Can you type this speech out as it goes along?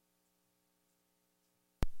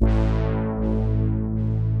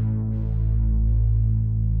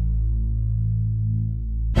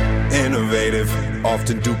innovative,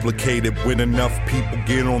 often duplicated. When enough people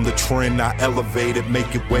get on the trend, I elevate it,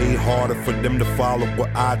 make it way harder for them to follow what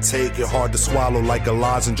I take. It hard to swallow like a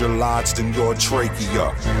lozenge lodged in your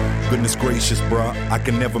trachea. Goodness gracious, bruh, I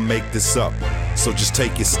can never make this up. So just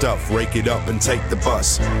take your stuff, rake it up, and take the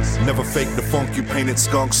bus. Never fake the funk, you painted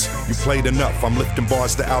skunks. You played enough, I'm lifting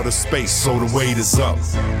bars to outer space, so the weight is up.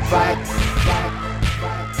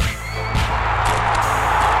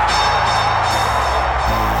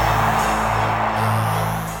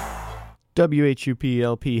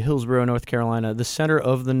 WHUP-LP, Hillsborough, North Carolina, the center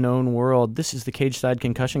of the known world. This is the Cage-Side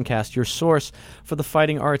Concussion Cast, your source for the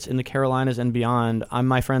fighting arts in the Carolinas and beyond.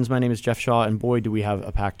 My friends, my name is Jeff Shaw, and boy, do we have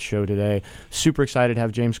a packed show today. Super excited to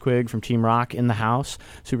have James Quigg from Team Rock in the house.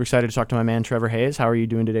 Super excited to talk to my man, Trevor Hayes. How are you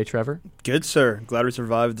doing today, Trevor? Good, sir. Glad we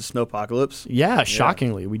survived the snowpocalypse. Yeah,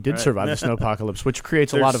 shockingly, we did survive the snowpocalypse, which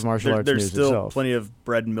creates a lot of martial arts news There's still itself. plenty of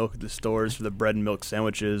bread and milk at the stores for the bread and milk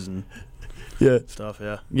sandwiches and stuff,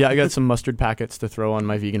 Yeah, I got some mustard packets to throw on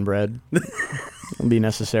my vegan bread. It'll be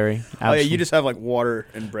necessary. Absolutely. Oh, yeah, you just have, like, water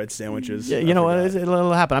and bread sandwiches. Yeah, you know what?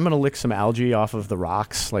 It'll happen. I'm going to lick some algae off of the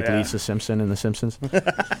rocks like Lisa Simpson in The Simpsons.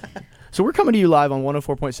 So we're coming to you live on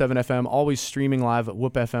 104.7 FM, always streaming live at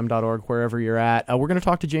whoopfm.org, wherever you're at. We're going to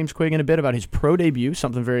talk to James Quigg in a bit about his pro debut,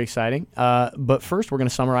 something very exciting. But first, we're going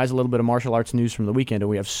to summarize a little bit of martial arts news from the weekend, and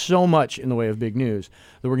we have so much in the way of big news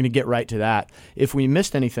that we're going to get right to that. If we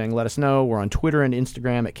missed anything, let us know. We're on Twitter and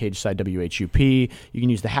Instagram at CageSideWHUP. You can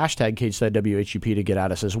use the hashtag CageSideWHUP to get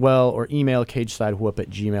at us as well, or email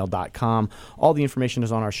CageSideWhoop@gmail.com. All the information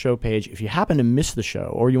is on our show page. If you happen to miss the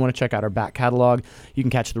show, or you want to check out our back catalog, you can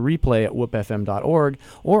catch the replay at whoopfm.org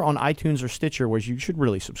or on iTunes or Stitcher, where you should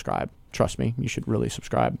really subscribe. Trust me, you should really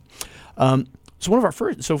subscribe. So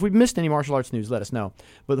if we've missed any martial arts news, let us know.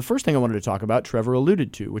 But the first thing I wanted to talk about, Trevor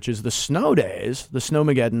alluded to, which is the snow days, the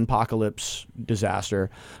Snowmageddon apocalypse disaster,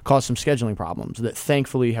 caused some scheduling problems that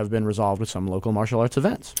thankfully have been resolved with some local martial arts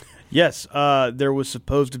events. Yes, there was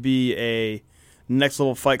supposed to be a Next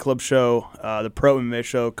Level Fight Club show, the Pro MMA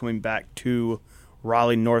show, coming back to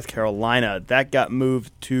Raleigh, North Carolina. That got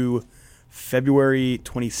moved to February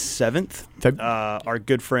 27th. Our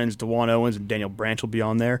good friends DeJuan Owens and Daniel Branch will be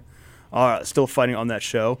on there, still fighting on that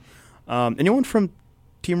show. Anyone from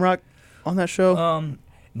Team Rock on that show? I'm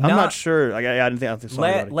not sure. I didn't think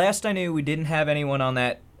I last I knew, we didn't have anyone on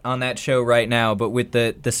that show right now, but with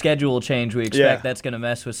the schedule change, we expect that's going to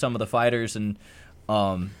mess with some of the fighters, and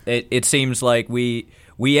it seems like we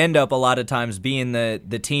end up a lot of times being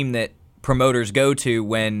the team that promoters go to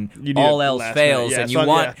when all else fails, and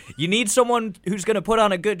you need someone who's going to put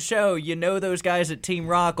on a good show. You know, those guys at Team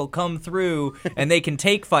Rock will come through and they can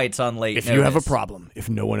take fights on late notice. If you have a problem, if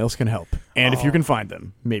no one else can help, and if you can find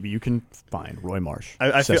them, maybe you can find Roy Marsh.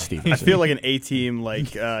 I feel like an A-team,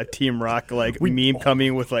 like Team Rock, like meme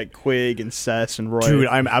coming with like Quigg and Sess and Roy. Dude,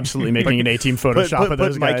 I'm absolutely making an A-team Photoshop of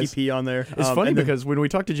those guys. Mikey P on there. It's funny because when we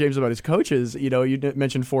talked to James about his coaches, you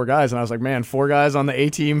mentioned 4 guys, and I was like, man, 4 guys on the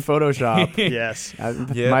A-team Photoshop. Yes. Might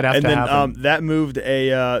have to happen. Then that moved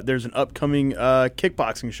there's an upcoming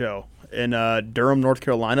kickboxing show in Durham, North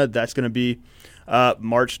Carolina. That's going to be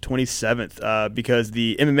March 27th because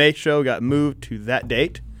the MMA show got moved to that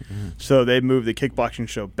date. So they moved the kickboxing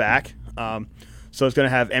show back. So it's going to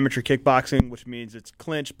have amateur kickboxing, which means it's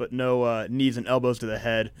clinch but no knees and elbows to the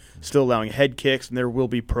head, still allowing head kicks, and there will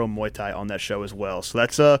be pro Muay Thai on that show as well. So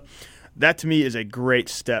that to me is a great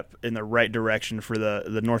step in the right direction for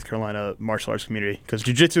the North Carolina martial arts community, because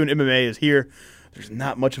jiu-jitsu and MMA is here. There's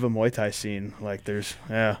not much of a Muay Thai scene like wish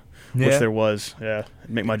there was.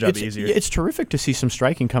 Make my job easier. It's terrific to see some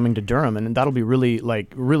striking coming to Durham, and that'll be really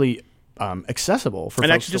accessible for folks.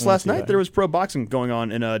 And actually, just last night there was pro boxing going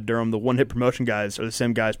on in Durham. The One Hit Promotion guys are the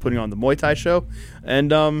same guys putting on the Muay Thai show,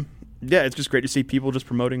 and it's just great to see people just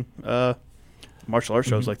promoting martial arts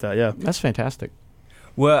shows like that. Yeah, that's fantastic.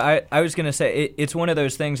 Well, I was going to say, it's one of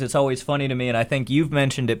those things that's always funny to me, and I think you've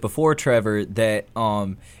mentioned it before, Trevor, that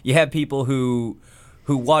you have people who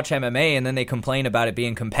watch MMA and then they complain about it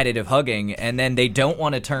being competitive hugging, and then they don't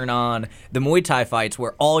want to turn on the Muay Thai fights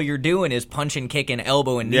where all you're doing is punching, kicking,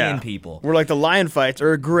 elbow, and kneeing people. We're like, the lion fights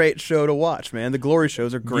are a great show to watch, man. The glory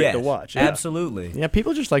shows are great to watch. Yeah. Absolutely. Yeah,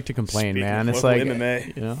 people just like to complain, man. It's like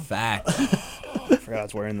MMA. Facts. forgot I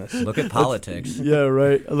was wearing this. Look at politics. Yeah,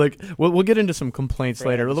 right. Like we'll get into some complaints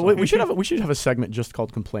later. We should have a segment just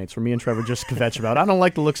called complaints where me and Trevor just kvetch about. I don't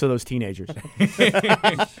like the looks of those teenagers.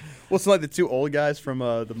 What's like the two old guys from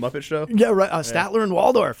the Muppet Show? Yeah, right. Statler and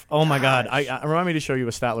Waldorf. Oh my God! I remind me to show you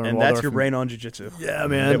a Statler and Waldorf. And that's your brain on jiu-jitsu. Yeah,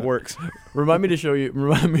 man, it works. Remind me to show you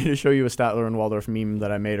a Statler and Waldorf meme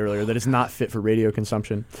that I made earlier that is not fit for radio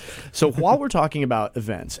consumption. So while we're talking about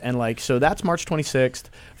events and so that's March 26th.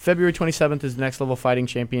 February 27th is the Next Level Fighting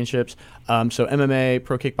Championships. So MMA,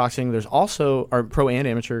 pro kickboxing. There's also pro and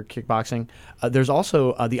amateur kickboxing. There's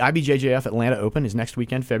also the IBJJF Atlanta Open is next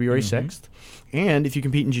weekend, February 6th. And if you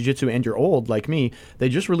compete in jiu-jitsu and you're old like me, they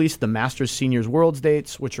just released the Masters Seniors Worlds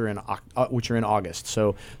dates, which are in August.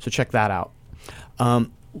 So check that out.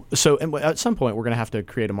 So at some point we're going to have to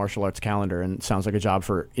create a martial arts calendar, and it sounds like a job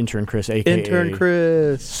for intern Chris,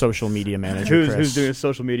 aka social media manager. Who's doing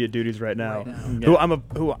social media duties right now? Yeah.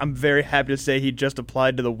 Who I'm very happy to say he just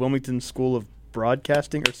applied to the Wilmington School of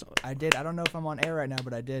Broadcasting or something. I did. I don't know if I'm on air right now,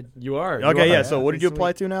 but I did. You are. Okay, yeah. So what did you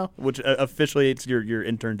apply to now? Which officially it's your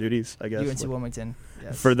intern duties, I guess. UNC Wilmington.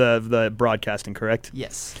 Yes. For the broadcasting, correct?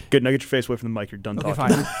 Yes. Good. Now get your face away from the mic. You're done talking.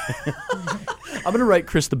 Fine. I'm going to write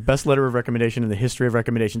Chris the best letter of recommendation in the history of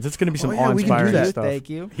recommendations. It's going to be some awe-inspiring stuff. Thank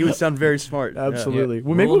you. He would sound very smart. Absolutely. Yeah.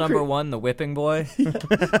 Well, Rule number 1, the whipping boy.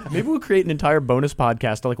 Maybe we'll create an entire bonus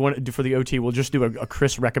podcast. Like one for the OT, we'll just do a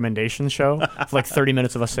Chris recommendation show for like 30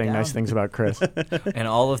 minutes of us saying nice things about Chris. And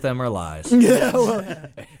all of them are lies. Yeah. Well,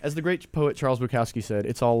 as the great poet Charles Bukowski said,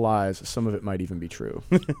 it's all lies. Some of it might even be true.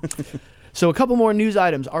 So a couple more news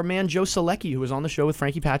items. Our man Joe Selecki, who was on the show with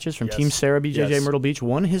Frankie Patches from Team Sarah BJJ Myrtle Beach,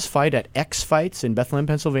 won his fight at X Fights in Bethlehem,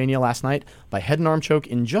 Pennsylvania last night by head and arm choke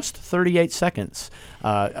in just 38 seconds,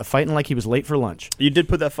 fighting like he was late for lunch. You did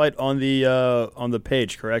put that fight on the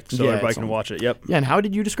page, correct? So everybody can watch it. Yep. Yeah, and how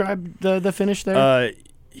did you describe the finish there?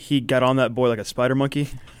 He got on that boy like a spider monkey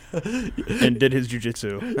and did his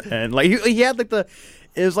jiu-jitsu. And like he had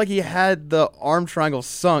it was like he had the arm triangle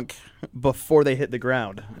sunk before they hit the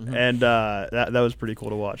ground, and that was pretty cool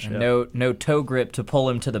to watch. Yeah. No toe grip to pull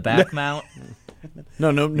him to the back mount.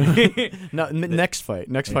 No. Next fight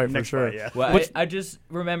for sure. Fight, yeah. Well, I just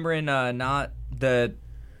remembering not the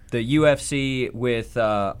UFC with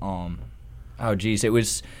it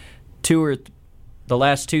was the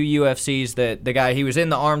last two UFCs, the guy, he was in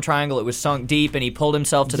the arm triangle, it was sunk deep, and he pulled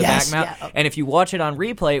himself to the back mount. Yeah. And if you watch it on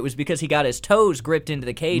replay, it was because he got his toes gripped into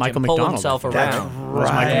the cage and pulled himself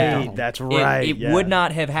around. That's right. It would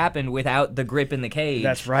not have happened without the grip in the cage.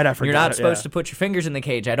 That's right, I forgot. You're not supposed to put your fingers in the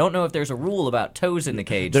cage. I don't know if there's a rule about toes in the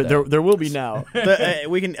cage. There will be now.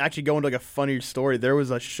 We can actually go into like a funny story. There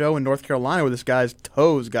was a show in North Carolina where this guy's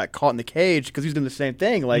toes got caught in the cage because he's doing the same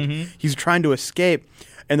thing. Like, he's trying to escape,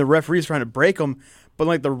 and the referee's trying to break him. But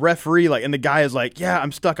like the referee, and the guy is like, yeah,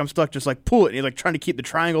 I'm stuck, just like pull it. And he's like trying to keep the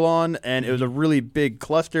triangle on, and it was a really big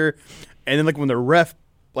cluster. And then like when the ref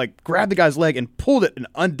like grabbed the guy's leg and pulled it and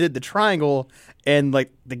undid the triangle, and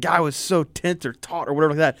like the guy was so tense or taut or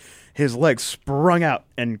whatever like that, his leg sprung out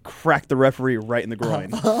and cracked the referee right in the groin.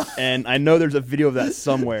 And I know there's a video of that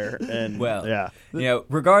somewhere. And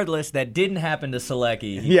regardless, that didn't happen to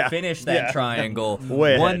Selecki. He finished that triangle,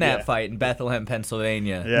 won that fight in Bethlehem,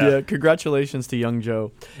 Pennsylvania. Yeah, congratulations to young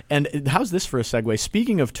Joe. And how's this for a segue?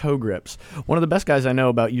 Speaking of toe grips, one of the best guys I know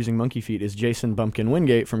about using monkey feet is Jason Bumpkin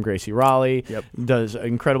Wingate from Gracie Raleigh. Yep. Does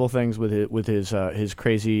incredible things with his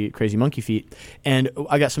crazy monkey feet. And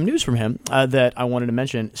I got some news from him that I wanted to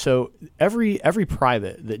mention. So every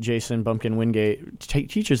private that Jason Bumpkin Wingate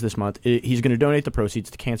teaches this month, he's going to donate the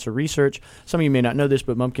proceeds to cancer research. Some of you may not know this,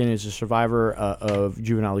 but Bumpkin is a survivor of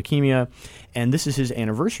juvenile leukemia, and this is his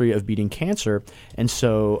anniversary of beating cancer. And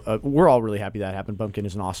so we're all really happy that happened. Bumpkin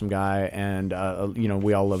is an awesome guy, and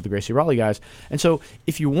we all love the Gracie Raleigh guys. And so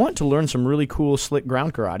if you want to learn some really cool, slick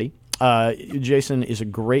ground karate, Jason is a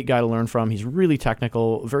great guy to learn from. He's really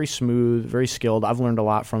technical, very smooth, very skilled. I've learned a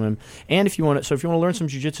lot from him. And if you want to learn some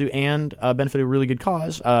jiu-jitsu and benefit a really good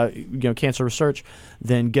cause, cancer research,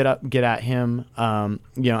 then get at him.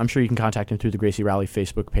 I'm sure you can contact him through the Gracie Raleigh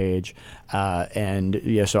Facebook page.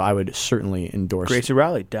 So I would certainly endorse Gracie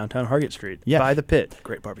Raleigh, downtown Hargett Street, by the pit.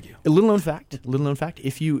 Great barbecue. A little known fact.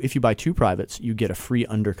 If you buy 2 privates, you get a free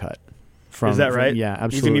undercut. Is that right? Yeah,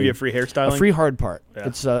 absolutely. He's going to give you a free hairstyling? A free hard part. Yeah.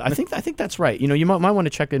 It's. I think that's right. You might want to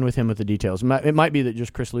check in with him with the details. It might be that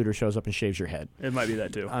just Chris Luter shows up and shaves your head. It might be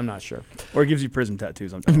that too. I'm not sure. Or gives you prison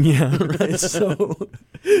tattoos. Yeah, right.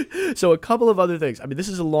 So a couple of other things. I mean, this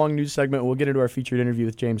is a long news segment. We'll get into our featured interview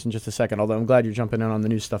with James in just a second, although I'm glad you're jumping in on the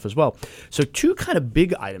news stuff as well. So 2 kind of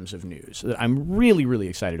big items of news that I'm really, really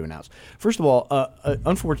excited to announce. First of all,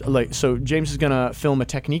 unfortunately, so James is going to film a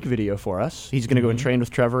technique video for us. He's going to go and train with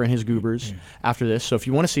Trevor and his goobers videos after this. So if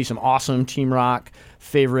you want to see some awesome Team Rock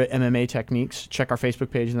favorite MMA techniques, check our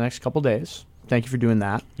Facebook page in the next couple days. Thank you for doing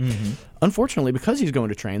that. Unfortunately, because he's going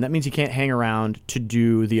to train, that means he can't hang around to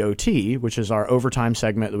do the OT, which is our overtime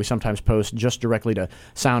segment that we sometimes post just directly to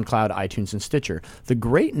SoundCloud, iTunes, and Stitcher. The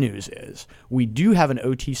great news is we do have an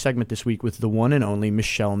OT segment this week with the one and only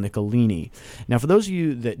Michelle Nicolini. Now, for those of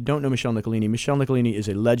you that don't know Michelle Nicolini is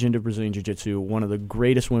a legend of Brazilian Jiu-Jitsu, one of the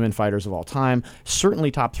greatest women fighters of all time, certainly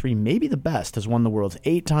top 3, maybe the best, has won the Worlds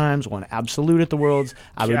 8 times, won Absolute at the Worlds,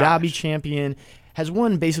 Abu Dhabi champion, has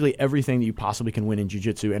won basically everything that you possibly can win in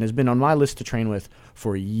jiu-jitsu and has been on my list to train with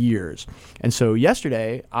for years. And so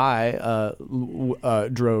yesterday, I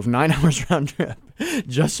drove 9 hours round trip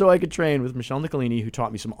just so I could train with Michelle Nicolini, who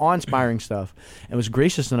taught me some awe-inspiring stuff and was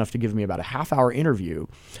gracious enough to give me about a half-hour interview,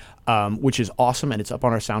 which is awesome, and it's up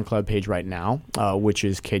on our SoundCloud page right now, which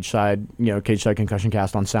is Cageside Concussion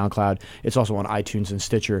Cast on SoundCloud. It's also on iTunes and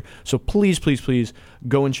Stitcher. So please, please, please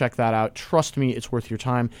go and check that out. Trust me, it's worth your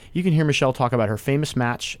time. You can hear Michelle talk about her famous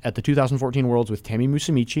match at the 2014 Worlds with Tammy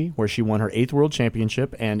Musamichi, where she won her 8th World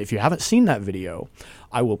Championship. And if you haven't seen that video,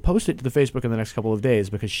 I will post it to the Facebook in the next couple of days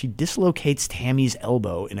because she dislocates Tammy's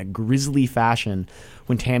elbow in a grisly fashion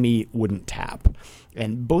when Tammy wouldn't tap.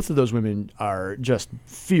 And both of those women are just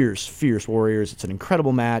fierce, fierce warriors. It's an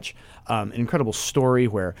incredible match, an incredible story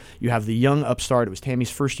where you have the young upstart. It was Tammy's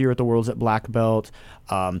first year at the Worlds at black belt.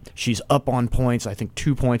 She's up on points, I think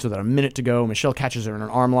 2 points with about a minute to go. Michelle catches her in an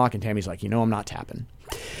arm lock, and Tammy's like, I'm not tapping.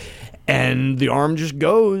 And the arm just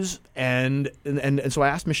goes, and so I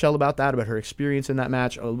asked Michelle about that, about her experience in that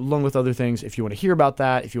match, along with other things. If you want to hear about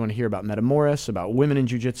that, if you want to hear about Meta Morris, about women in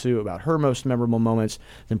jiu-jitsu, about her most memorable moments,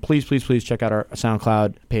 then please, please, please check out our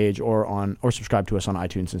SoundCloud page or subscribe to us on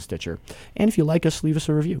iTunes and Stitcher. And if you like us, leave us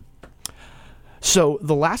a review. So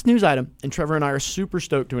the last news item, and Trevor and I are super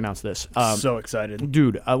stoked to announce this. So excited.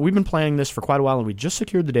 Dude, we've been planning this for quite a while, and we just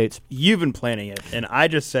secured the dates. You've been planning it, and I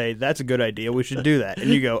just say, that's a good idea. We should do that. And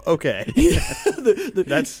you go, okay.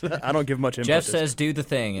 I don't give much input. Jeff says do the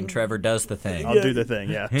thing, and Trevor does the thing. I'll do the thing,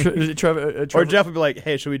 yeah. Trevor, or Jeff would be like,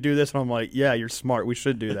 hey, should we do this? And I'm like, yeah, you're smart. We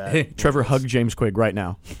should do that. Trevor, hug James Quigg right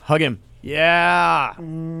now. Hug him. Yeah.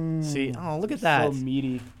 See, look at that. So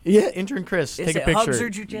meaty. Yeah, intern Chris, take a picture. Hugs or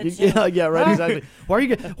jiu-jitsu? Yeah, right, exactly. Why are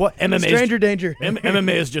you MMA? Stranger danger.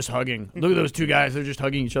 MMA is just hugging. Look at those two guys; they're just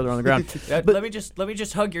hugging each other on the ground. Let me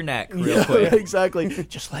just hug your neck real quick. Exactly.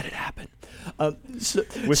 Just let it happen.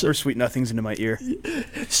 Whisper sweet nothings into my ear.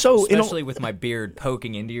 Especially with my beard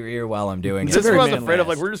poking into your ear while I'm doing it. This is what I was afraid of.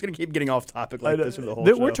 Like, we're just going to keep getting off topic like this for the whole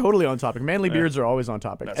show. We're totally on topic. Manly beards are always on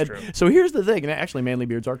topic. That's true. So here's the thing, and actually manly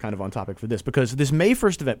beards are kind of on topic for this, because this May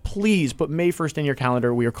 1st event, please put May 1st in your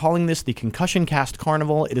calendar. We are calling this the ConcussionCast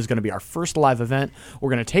Carnival. It is going to be our first live event. We're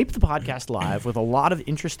going to tape the podcast live with a lot of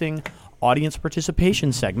interesting audience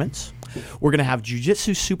participation segments. We're going to have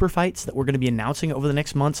jiu-jitsu super fights that we're going to be announcing over the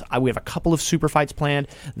next months. We have a couple of super fights planned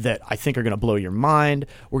that I think are going to blow your mind.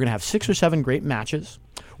 We're going to have 6 or 7 great matches.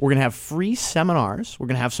 We're going to have free seminars. We're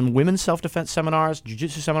going to have some women's self-defense seminars,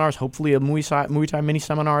 jiu-jitsu seminars, hopefully a Muay Thai mini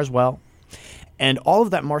seminar as well. And all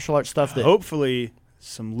of that martial arts stuff that... Hopefully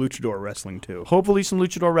some luchador wrestling too. Hopefully some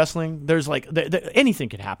luchador wrestling. There's like anything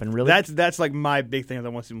could happen, really. That's like my big thing. I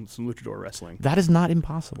want some luchador wrestling. That is not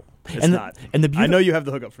impossible. It's not. And the I know you have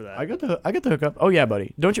the hookup for that. I got the hookup. Oh yeah,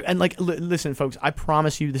 buddy. Don't you? And like, listen, folks. I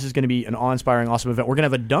promise you, this is going to be an awe-inspiring, awesome event. We're going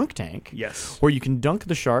to have a dunk tank. Yes. Where you can dunk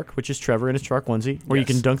the shark, which is Trevor in his shark onesie, or you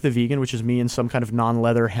can dunk the vegan, which is me in some kind of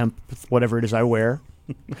non-leather hemp, whatever it is I wear.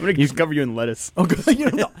 I'm going to cover you in lettuce. Oh, good.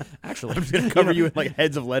 Actually, I'm just going to cover you in like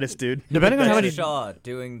heads of lettuce, dude. Depending on how many... Shaw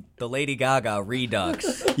doing the Lady Gaga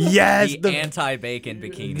redux. Yes. The anti-bacon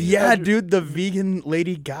bikini. Yeah, dude, the vegan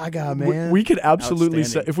Lady Gaga, man. We could absolutely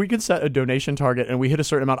set, if we could set a donation target and we hit a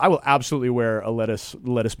certain amount, I will absolutely wear a lettuce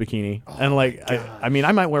bikini. And like, I mean,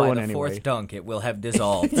 I might wear one anyway. By the 4th dunk, it will have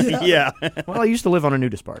dissolved. Yeah. Well, I used to live on a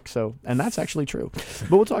nudist park, and that's actually true.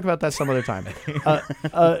 But we'll talk about that some other time.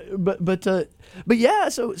 But yeah,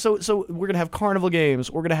 so we're gonna have carnival games.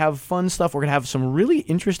 We're gonna have fun stuff. We're gonna have some really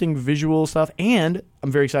interesting visual stuff, and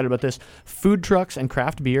I'm very excited about this. Food trucks and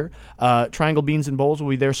craft beer. Triangle Beans and Bowls will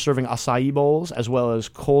be there serving acai bowls as well as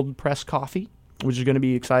cold pressed coffee, which is going to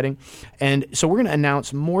be exciting. And so we're going to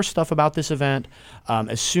announce more stuff about this event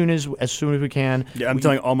as soon as we can. Yeah, I'm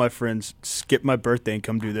telling all my friends, skip my birthday and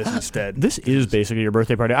come do this instead. This is basically your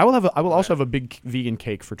birthday party. I will also have a big vegan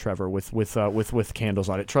cake for Trevor with candles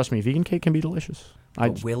on it. Trust me, vegan cake can be delicious.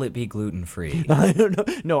 But will it be gluten free? I don't know.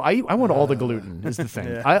 No, I want all the gluten. Is the thing.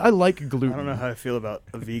 Yeah. I like gluten. I don't know how I feel about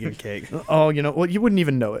a vegan cake. Oh, well, you wouldn't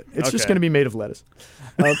even know it. It's just Okay. going to be made of lettuce.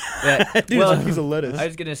 Yeah. Dude, well, it's a piece of lettuce. I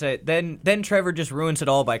was gonna say then Trevor just ruins it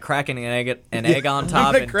all by cracking an egg on top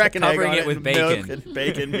I'm gonna and crack an egg covering on it with milk bacon. and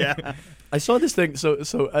bacon, yeah. I saw this thing. So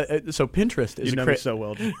Pinterest is You a know me so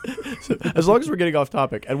well. Dude. So, as long as we're getting off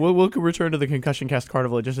topic, and we'll return to the ConcussionCast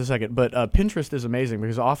Carnival in just a second, but Pinterest is amazing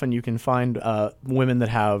because often you can find women that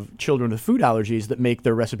have children with food allergies that make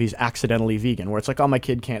their recipes accidentally vegan, where it's like, oh, my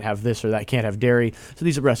kid can't have this or that, can't have dairy, so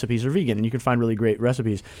these recipes are vegan, and you can find really great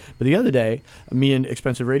recipes. But the other day, me and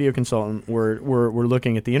Expensive Radio Consultant were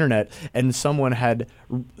looking at the internet, and someone had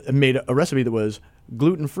made a recipe that was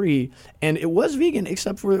gluten-free, and it was vegan,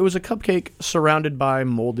 except for it was a cupcake surrounded by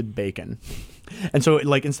molded bacon. And so,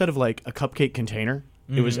 like, instead of like a cupcake container,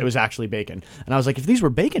 it was actually bacon. And I was like, if these were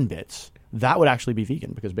bacon bits, that would actually be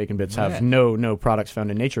vegan because bacon bits have no products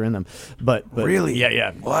found in nature in them. But Really?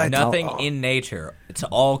 Yeah. What? Nothing in nature. It's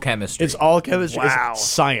all chemistry. It's all chemistry. Wow. It's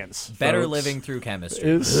science. better folks. living through chemistry.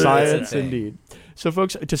 It's That's science the thing. indeed. So,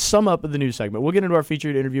 folks, to sum up the news segment, we'll get into our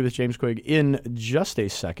featured interview with James Quigg in just a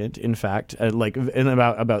second. In fact, like in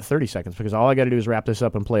about 30 seconds, because all I got to do is wrap this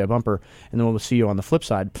up and play a bumper, and then we'll see you on the flip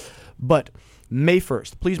side. But May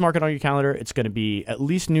 1st, please mark it on your calendar. It's going to be at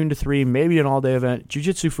least noon to 3, maybe an all-day event.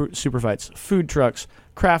 Jiu-Jitsu super fights, food trucks,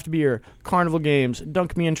 craft beer, carnival games,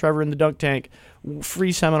 dunk me and Trevor in the dunk tank,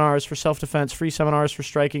 free seminars for self-defense, free seminars for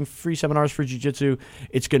striking, free seminars for jiu-jitsu.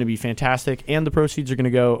 It's going to be fantastic, and the proceeds are going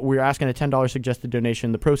to go, we're asking a $10 suggested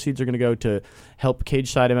donation. The proceeds are going to go to help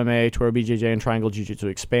Cage Side MMA, Toro BJJ, and Triangle Jiu-Jitsu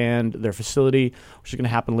expand their facility, which is going to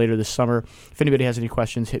happen later this summer. If anybody has any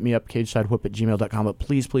questions, hit me up, cagesidewhoop@gmail.com, but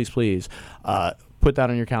please, put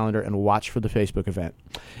that on your calendar and watch for the Facebook event.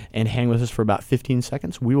 And hang with us for about 15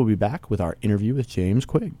 seconds. We will be back with our interview with James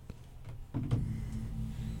Quigg.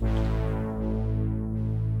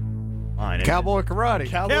 Cowboy karate.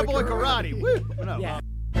 Cowboy karate. Woo! No. Yeah.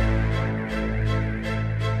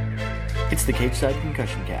 It's the Cage Side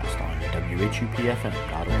Concussion Cast on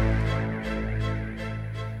WHUPFM.org.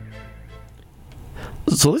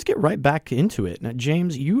 So let's get right back into it. Now,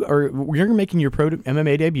 James, you're making your pro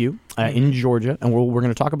MMA debut in Georgia, and we're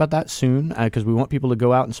going to talk about that soon because we want people to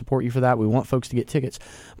go out and support you for that. We want folks to get tickets.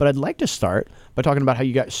 But I'd like to start by talking about how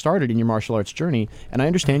you got started in your martial arts journey. And I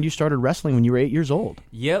understand you started wrestling when you were 8 years old.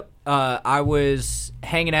 Yep. I was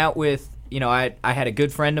hanging out with, I had a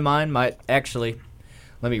good friend of mine. Let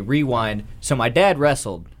me rewind. So my dad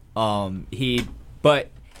wrestled.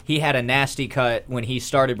 He had a nasty cut when he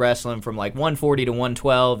started wrestling from like 140 to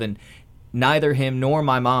 112, and neither him nor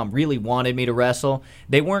my mom really wanted me to wrestle.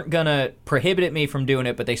 They weren't going to prohibit me from doing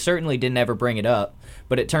it, but they certainly didn't ever bring it up.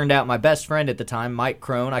 But it turned out my best friend at the time, Mike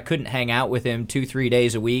Crone, I couldn't hang out with him 2-3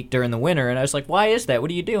 days a week during the winter, and I was like, why is that?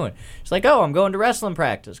 What are you doing? He's like, oh, I'm going to wrestling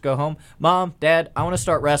practice. Go home. Mom, Dad, I want to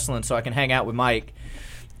start wrestling so I can hang out with Mike.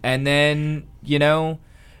 And then,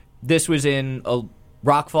 this was in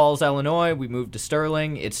Rock Falls, Illinois. We moved to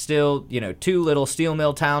Sterling. It's still, two little steel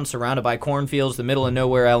mill towns surrounded by cornfields, the middle of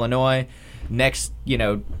nowhere, Illinois. Next,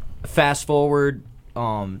 fast forward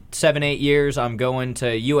 7-8 years, I'm going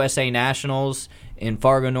to USA Nationals in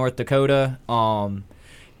Fargo, North Dakota.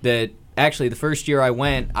 The first year I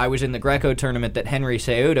went, I was in the Greco tournament that Henry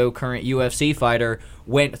Cejudo, current UFC fighter,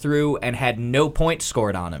 went through and had no points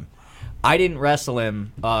scored on him. I didn't wrestle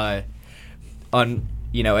him. At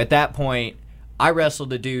that point, I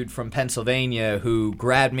wrestled a dude from Pennsylvania who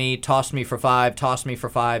grabbed me, tossed me for five,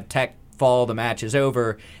 tech fall, the match is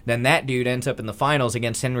over. Then that dude ends up in the finals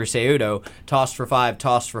against Henry Cejudo, tossed for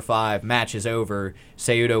five, match is over.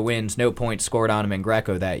 Cejudo wins, no points scored on him in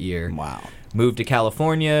Greco that year. Wow. Moved to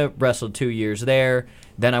California, wrestled 2 years there.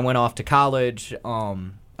 Then I went off to college.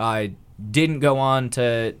 I didn't go on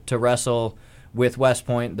to wrestle with West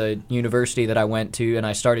Point, the university that I went to, and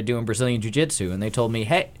I started doing Brazilian Jiu-Jitsu. And they told me,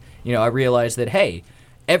 hey, I realized that, hey,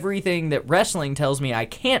 everything that wrestling tells me I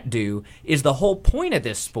can't do is the whole point of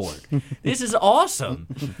this sport. This is awesome.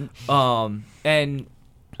 And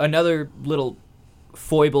another little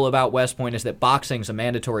foible about West Point is that boxing's a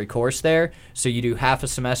mandatory course there. So you do half a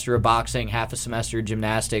semester of boxing, half a semester of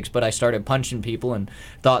gymnastics. But I started punching people and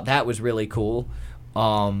thought that was really cool.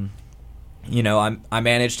 I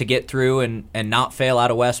managed to get through and not fail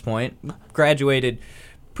out of West Point. Graduated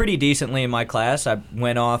pretty decently in my class. I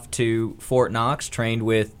went off to Fort Knox, trained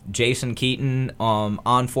with Jason Keaton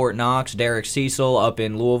on Fort Knox, Derek Cecil up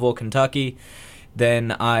in Louisville, Kentucky.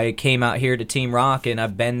 Then I came out here to Team Rock, and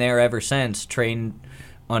I've been there ever since. Trained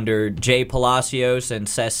under Jay Palacios and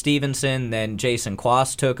Seth Stevenson. Then Jason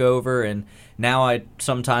Quast took over, and now I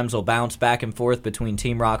sometimes will bounce back and forth between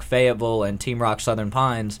Team Rock Fayetteville and Team Rock Southern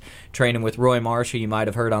Pines, training with Roy Marsh, who you might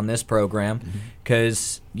have heard on this program,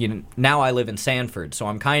 because now I live in Sanford, so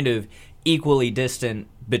I'm kind of equally distant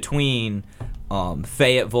between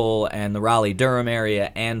Fayetteville and the Raleigh-Durham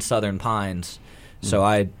area and Southern Pines. So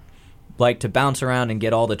I like to bounce around and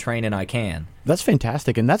get all the training I can. That's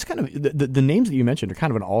fantastic, and that's kind of the names that you mentioned are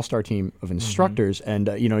kind of an all-star team of instructors, and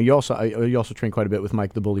you also train quite a bit with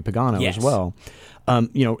Mike the Bully Pagano as well.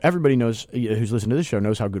 Everybody knows who's listened to this show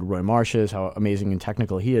knows how good Roy Marsh is, how amazing and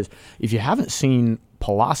technical he is. If you haven't seen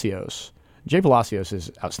Palacios, Jay Palacios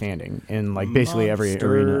is outstanding in basically every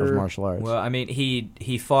arena of martial arts. Well, I mean,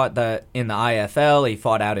 he fought in the IFL. He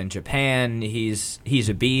fought out in Japan. He's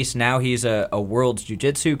a beast. Now he's a world's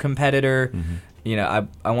jiu-jitsu competitor. I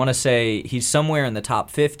want to say he's somewhere in the top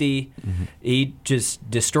 50. He just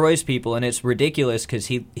destroys people, and it's ridiculous because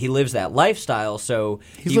he lives that lifestyle. So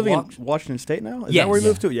he's living in Washington State now? Is yes. that where he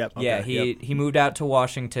moved to? Yep. Okay. Yeah, he moved out to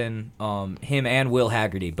Washington. Him and Will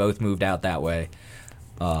Haggerty both moved out that way.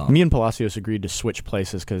 Me and Palacios agreed to switch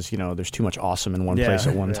places because there's too much awesome in one place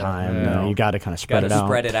at one time. You got to kind of spread it out.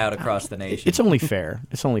 Spread it out across the nation. It's only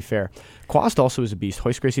fair. Quast also is a beast.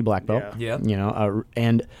 Hoist Gracie black belt. Yeah.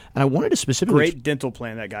 And I wanted to specifically great dental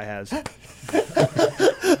plan that guy has.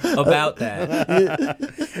 About that.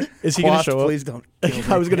 Is he going to show up? Please don't.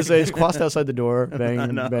 I was going to say, is Quast outside the door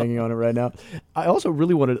banging on it right now? I also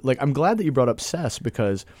really wanted, I'm glad that you brought up Cess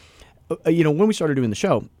because, when we started doing the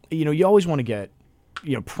show, you always want to get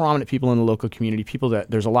prominent people in the local community, people that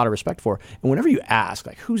there's a lot of respect for. And whenever you ask,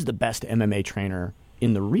 who's the best MMA trainer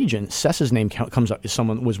in the region, Cess's name comes up.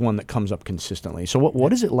 Was one that comes up consistently. So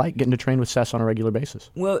what is it like getting to train with Cess on a regular basis?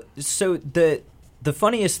 Well, so the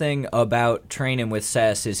funniest thing about training with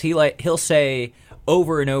Cess is he'll say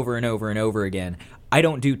over and over and over and over again, I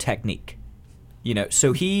don't do technique.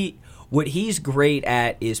 So what he's great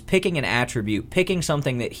at is picking an attribute, picking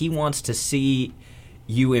something that he wants to see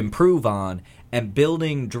you improve on, and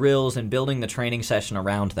building drills and building the training session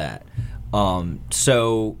around that.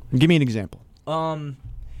 So give me an example.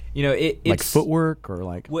 It's like footwork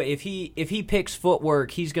or Well, if he picks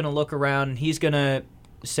footwork, he's going to look around and he's going to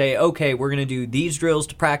say, okay, we're going to do these drills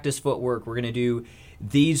to practice footwork. We're going to do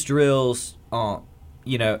these drills. We're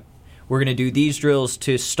going to do these drills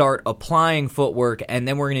to start applying footwork, and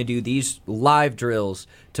then we're going to do these live drills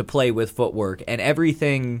to play with footwork, and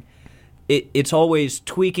everything. It's always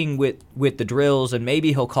tweaking with the drills, and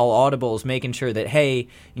maybe he'll call audibles, making sure that, hey,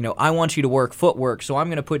 I want you to work footwork, so I'm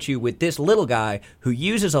going to put you with this little guy who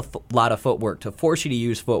uses a lot of footwork to force you to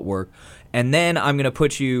use footwork, and then I'm going to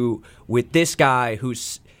put you with this guy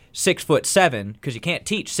who's 6'7", because you can't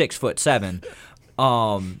teach 6'7",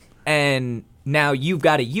 and now you've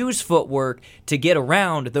got to use footwork to get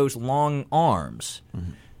around those long arms.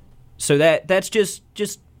 Mm-hmm. So that's just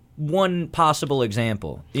one possible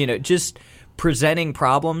example, just presenting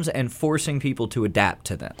problems and forcing people to adapt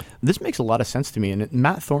to them. This makes a lot of sense to me. And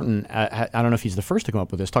Matt Thornton, I don't know if he's the first to come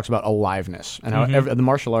up with this, talks about aliveness and how the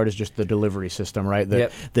martial art is just the delivery system, right?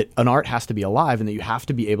 That an art has to be alive and that you have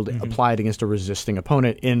to be able to apply it against a resisting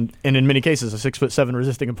opponent. And in many cases, a 6'7"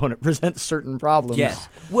 resisting opponent presents certain problems. Yes.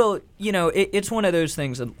 Well, it's one of those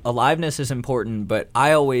things. Aliveness is important, but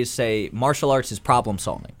I always say martial arts is problem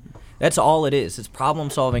solving. That's all it is. It's problem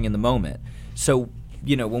solving in the moment. So,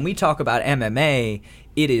 when we talk about MMA,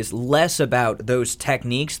 it is less about those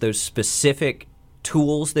techniques, those specific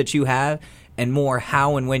tools that you have, and more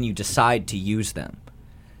how and when you decide to use them.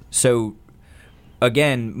 So,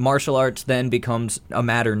 again, martial arts then becomes a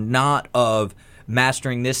matter not of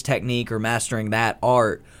mastering this technique or mastering that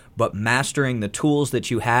art, but mastering the tools that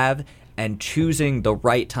you have and choosing the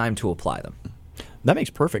right time to apply them. That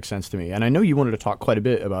makes perfect sense to me. And I know you wanted to talk quite a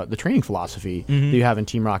bit about the training philosophy that you have in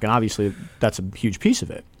Team Rock, and obviously that's a huge piece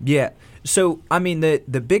of it. Yeah. So, I mean, the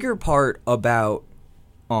bigger part about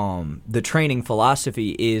the training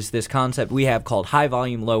philosophy is this concept we have called high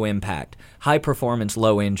volume, low impact, high performance,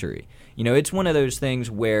 low injury. It's one of those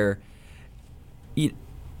things where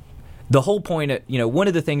the whole point of, one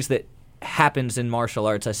of the things that happens in martial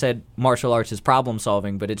arts, I said martial arts is problem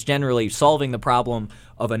solving, but it's generally solving the problem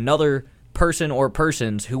of another person or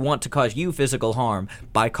persons who want to cause you physical harm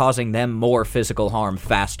by causing them more physical harm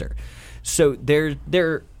faster. So there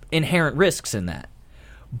are inherent risks in that.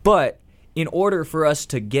 But in order for us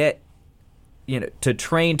to get, to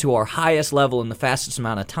train to our highest level in the fastest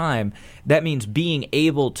amount of time, that means being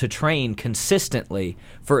able to train consistently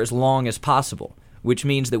for as long as possible, which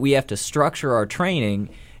means that we have to structure our training,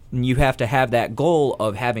 and you have to have that goal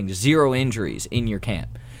of having 0 injuries in your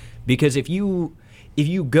camp. Because if you if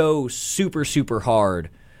you go super, super hard,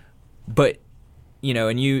 but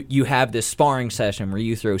and you have this sparring session where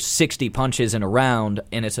you throw 60 punches in a round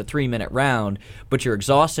and it's a 3-minute round, but you're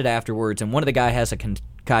exhausted afterwards, and one of the guys has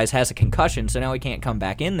a concussion, so now he can't come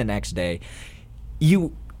back in the next day.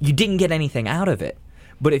 You didn't get anything out of it.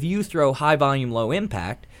 But if you throw high volume, low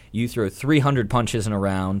impact, you throw 300 punches in a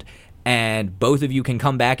round, and both of you can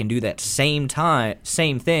come back and do that same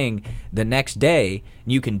thing the next day.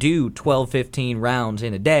 You can do 12, 15 rounds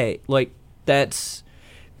in a day. Like,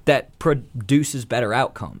 that produces better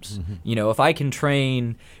outcomes. If I can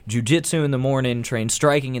train jiu-jitsu in the morning, train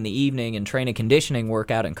striking in the evening, and train a conditioning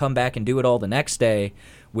workout and come back and do it all the next day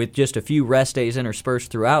with just a few rest days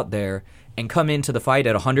interspersed throughout there and come into the fight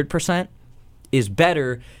at 100%, is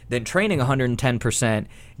better than training 110%,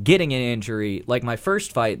 getting an injury. Like my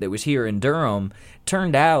first fight that was here in Durham,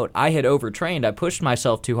 turned out I had overtrained. I pushed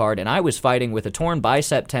myself too hard, and I was fighting with a torn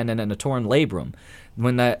bicep tendon and a torn labrum.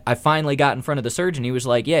 When I finally got in front of the surgeon, he was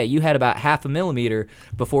like, yeah, you had about 0.5 millimeter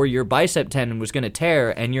before your bicep tendon was going to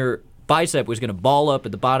tear, and your bicep was going to ball up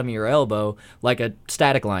at the bottom of your elbow like a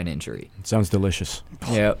static line injury. It sounds delicious.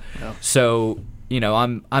 Yeah. So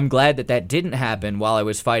I'm glad that didn't happen while I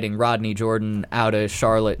was fighting Rodney Jordan out of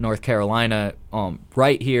Charlotte, North Carolina,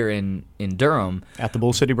 right here in Durham. At the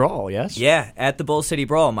Bull City Brawl, yes? Yeah, at the Bull City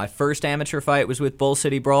Brawl. My first amateur fight was with Bull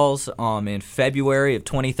City Brawls in February of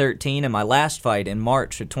 2013, and my last fight in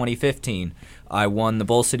March of 2015. I won the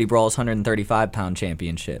Bull City Brawls 135-pound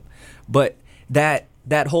championship. But that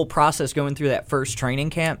whole process going through that first training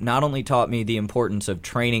camp not only taught me the importance of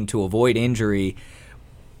training to avoid injury,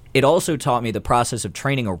 it also taught me the process of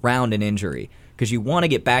training around an injury, because you want to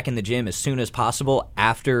get back in the gym as soon as possible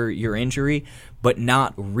after your injury, but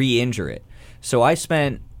not re-injure it. So I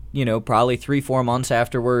spent, probably 3-4 months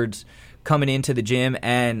afterwards coming into the gym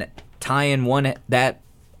and tying that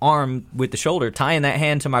arm with the shoulder, tying that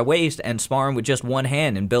hand to my waist and sparring with just one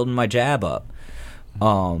hand and building my jab up.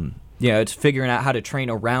 It's figuring out how to train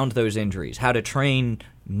around those injuries, how to train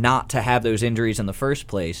not to have those injuries in the first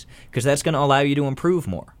place, because that's going to allow you to improve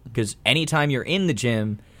more. Because anytime you're in the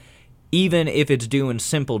gym, even if it's doing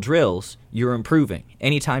simple drills, you're improving.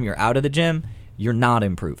 Anytime you're out of the gym, you're not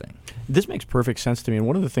improving. This makes perfect sense to me. And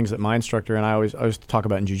one of the things that my instructor and I always talk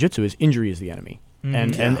about in jiu-jitsu is injury is the enemy.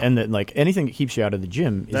 And that, like, anything that keeps you out of the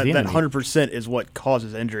gym is the enemy. That 100% is what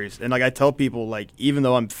causes injuries. And like I tell people, like, even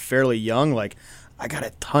though I'm fairly young, like, I got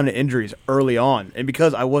a ton of injuries early on. And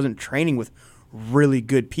because I wasn't training with really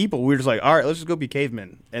good people, we were just like, all right, let's just go be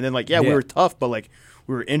cavemen. And then, like, we were tough, but, like,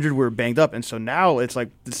 we were injured, we were banged up. And so now it's like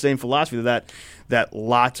the same philosophy that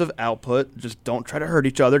lots of output, just don't try to hurt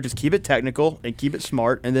each other, just keep it technical and keep it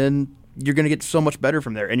smart, and then you're going to get so much better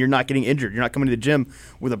from there. And you're not getting injured. You're not coming to the gym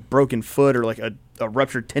with a broken foot or like a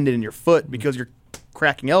ruptured tendon in your foot because you're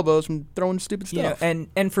cracking elbows from throwing stupid stuff.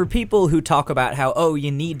 And for people who talk about how,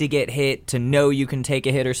 you need to get hit to know you can take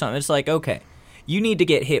a hit or something, it's like, okay, you need to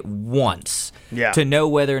get hit once to know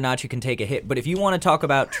whether or not you can take a hit. But if you want to talk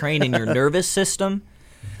about training your nervous system,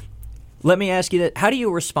 let me ask you that. How do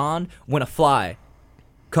you respond when a fly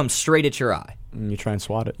comes straight at your eye? You try and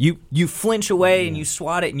swat it. You flinch away and you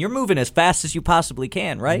swat it, and you're moving as fast as you possibly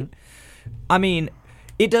can, right? I mean,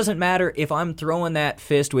 it doesn't matter if I'm throwing that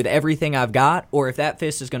fist with everything I've got, or if that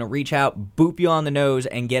fist is going to reach out, boop you on the nose,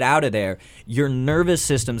 and get out of there. Your nervous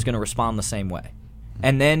system's going to respond the same way.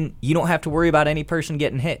 And then you don't have to worry about any person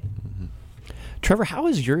getting hit. Trevor, how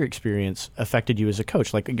has your experience affected you as a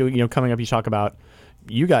coach? Like, coming up, you talk about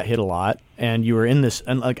you got hit a lot, and you were in this,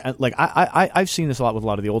 and I've seen this a lot with a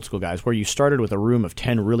lot of the old school guys, where you started with a room of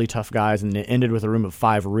 10 really tough guys, and it ended with a room of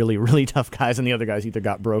 5 really, really tough guys, and the other guys either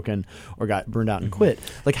got broken or got burned out and quit.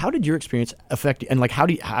 Like, how did your experience affect you, and like, how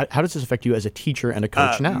does this affect you as a teacher and a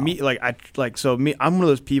coach now? I'm one of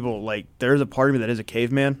those people, like, there's a part of me that is a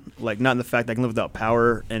caveman, like, not in the fact that I can live without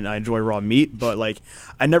power and I enjoy raw meat, but like,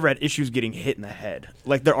 I never had issues getting hit in the head.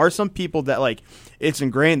 Like, there are some people that, like, it's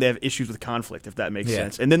ingrained they have issues with conflict, if that makes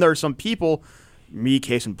sense. And then there are some people, me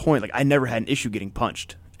case in point, like, I never had an issue getting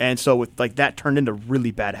punched. And so with like that turned into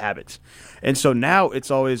really bad habits. And so now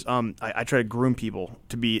it's always I try to groom people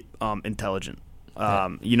to be intelligent.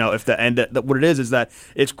 If what it is that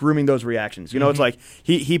it's grooming those reactions. It's like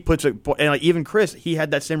he puts and like even Chris, he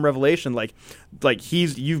had that same revelation. Like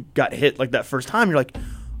you got hit like that first time. You're like,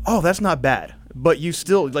 oh, that's not bad. But you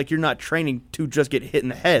still, like, you're not training to just get hit in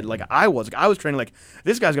the head like I was. Like, I was training like,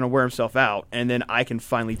 this guy's going to wear himself out, and then I can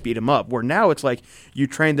finally beat him up. Where now it's like you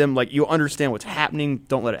train them, like, you understand what's happening.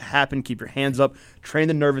 Don't let it happen. Keep your hands up. Train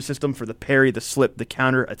the nervous system for the parry, the slip, the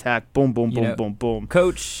counter, attack, boom, boom, boom, boom, boom.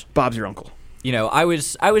 Coach, Bob's your uncle. I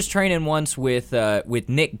was training once with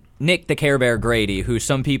Nick the Care Bear Grady, who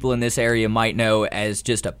some people in this area might know as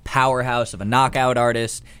just a powerhouse of a knockout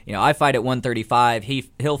artist. I fight at 135.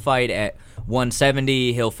 He'll fight at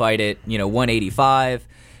 170. He'll fight at 185.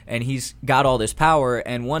 And he's got all this power.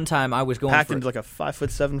 And one time I was going packed into like a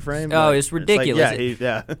 5'7" frame. Oh, it's ridiculous. It's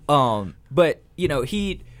like, yeah. But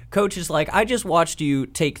Coach is like, I just watched you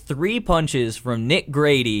take 3 punches from Nick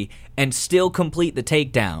Grady and still complete the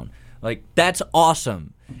takedown. Like, that's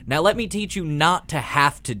awesome. Now let me teach you not to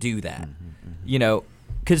have to do that.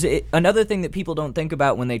 Because another thing that people don't think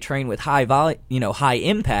about when they train with high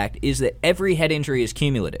impact is that every head injury is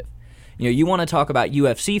cumulative. You want to talk about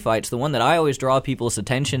UFC fights. The one that I always draw people's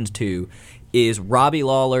attention to is Robbie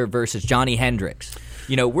Lawler versus Johnny Hendricks.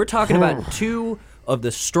 We're talking about 2 of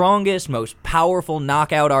the strongest, most powerful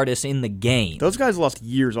knockout artists in the game. Those guys lost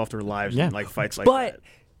years off their lives in fights like that.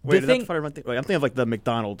 Wait, I'm thinking of like the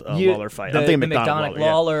McDonald Lawler fight. I'm thinking the McDonald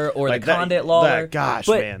Lawler or like the Condit Lawler. Gosh,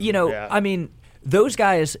 but, man. I mean, those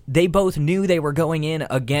guys, they both knew they were going in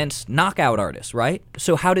against knockout artists, right?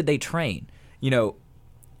 So how did they train?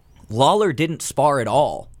 Lawler didn't spar at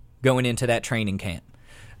all going into that training camp.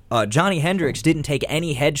 Johnny Hendricks didn't take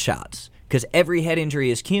any headshots because every head injury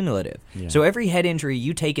is cumulative. Yeah. So every head injury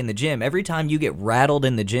you take in the gym, every time you get rattled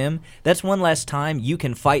in the gym, that's one less time you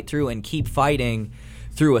can fight through and keep fighting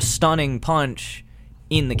through a stunning punch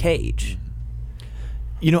in the cage.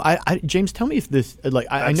 James, tell me if this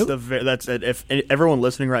I know that's it. If everyone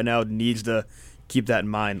listening right now needs to keep that in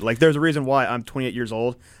mind. Like, there's a reason why I'm 28 years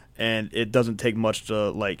old, and it doesn't take much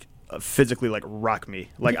to physically rock me.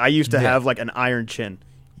 Like, I used to have like an iron chin.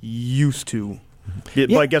 Used to.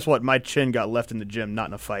 But guess what? My chin got left in the gym, not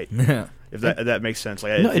in a fight. If that makes sense.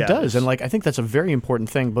 It does. And I think that's a very important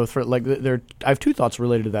thing, both for I have 2 thoughts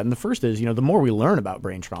related to that. And the first is, the more we learn about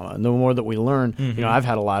brain trauma and the more that we learn, I've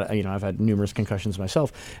had I've had numerous concussions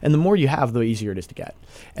myself, and the more you have, the easier it is to get.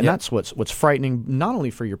 And that's what's frightening, not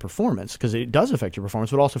only for your performance, because it does affect your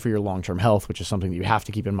performance, but also for your long-term health, which is something that you have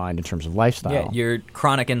to keep in mind in terms of lifestyle. Yeah, your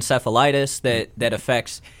chronic encephalitis that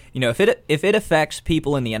affects if it affects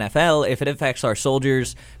people in the NFL, if it affects our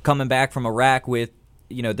soldiers coming back from Iraq with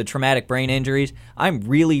the traumatic brain injuries, I'm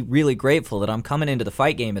really, really grateful that I'm coming into the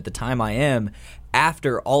fight game at the time I am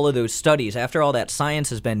after all of those studies, after all that science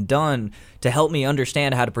has been done to help me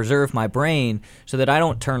understand how to preserve my brain so that I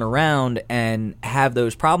don't turn around and have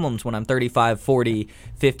those problems when I'm 35, 40,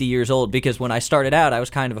 50 years old. Because when I started out, I was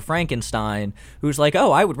kind of a Frankenstein who's like,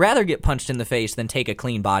 oh, I would rather get punched in the face than take a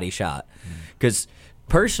clean body shot. Because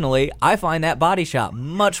personally, I find that body shot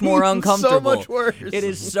much more uncomfortable. So much worse. It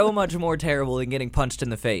is so much more terrible than getting punched in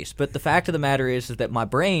the face. But the fact of the matter is that my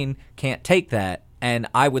brain can't take that, and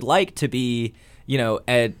I would like to be,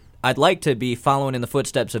 I'd like to be following in the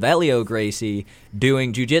footsteps of Elio Gracie,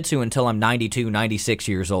 doing jiu-jitsu until I'm 92, 96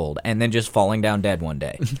 years old, and then just falling down dead one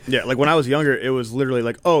day. Yeah, when I was younger, it was literally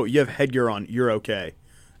like, oh, you have headgear on, you're okay.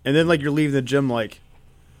 And then you're leaving the gym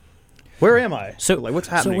where am I? So what's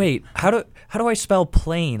happening? So wait, how do I spell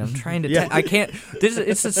plane? I'm trying to. I can't.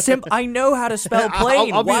 It's a I know how to spell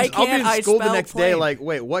plane. Why can't I spell I'll be in school the next plane? day.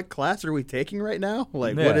 Wait, what class are we taking right now?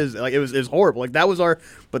 What is it was horrible. That was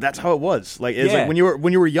but that's how it was. When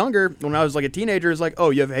you were younger, when I was a teenager, it's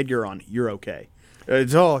oh, you have headgear on, you're okay.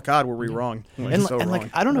 It's oh God, were we wrong?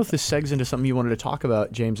 Wrong. I don't know if this segs into something you wanted to talk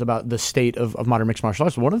about, James, about the state of modern mixed martial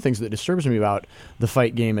arts. One of the things that disturbs me about the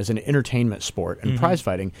fight game as an entertainment sport and prize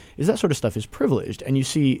fighting is that sort of stuff is privileged, and you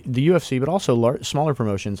see the UFC, but also smaller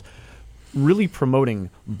promotions, really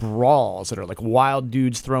promoting brawls that are wild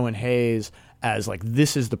dudes throwing haze as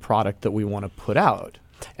this is the product that we want to put out.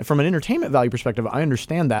 And from an entertainment value perspective, I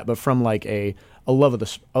understand that, but from a love of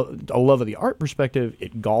the art perspective,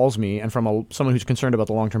 it galls me. And from someone who's concerned about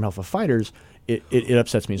the long-term health of fighters, it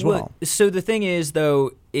upsets me as well. So the thing is,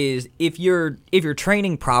 though, is if you're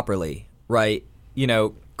training properly, right?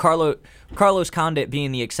 Carlos Condit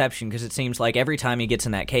being the exception, because it seems like every time he gets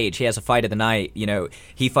in that cage, he has a fight of the night.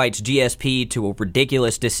 He fights GSP to a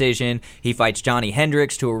ridiculous decision. He fights Johnny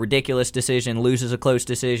Hendricks to a ridiculous decision, loses a close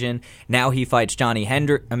decision. Now he fights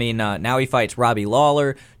now he fights Robbie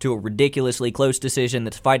Lawler to a ridiculously close decision.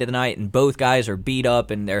 That's fight of the night, and both guys are beat up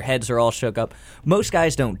and their heads are all shook up. Most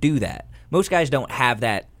guys don't do that. Most guys don't have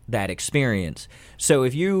that experience. So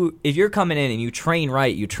if you're coming in and you train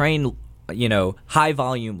right, you train high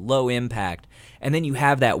volume, low impact, and then you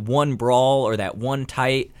have that one brawl or that one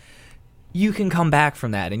tight, you can come back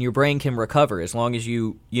from that and your brain can recover as long as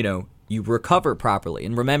you recover properly.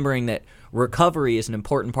 And remembering that recovery is an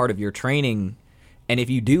important part of your training, and if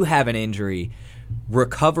you do have an injury,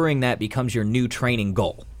 recovering that becomes your new training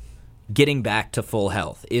goal. getting back to full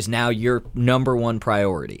health is now your number one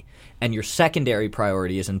priority, and your secondary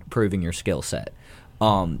priority is improving your skill set.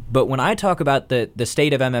 But when I talk about the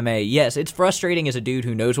state of MMA, yes, it's frustrating as a dude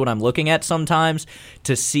who knows what I'm looking at sometimes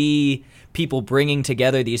to see people bringing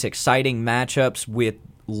together these exciting matchups with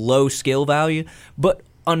low skill value. But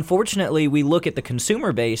unfortunately, we look at the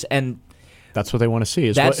consumer base, and that's what they want to see.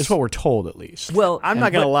 It's what we're told, at least. Well, I'm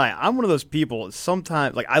not going to lie. I'm one of those people,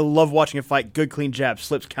 sometimes, like, I love watching a fight, good, clean jabs,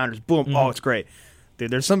 slips, counters, boom, oh, it's great. Dude,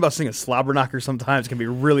 there's something about seeing a slobber knocker sometimes can be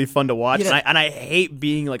really fun to watch, and I hate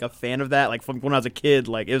being like a fan of that. Like from when I was a kid,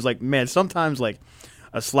 like it was like, man, sometimes like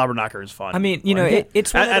a slobber knocker is fun. I mean,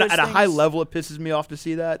 it's one at of those a high things. level, it pisses me off to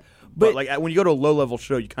see that. But like when you go to a low level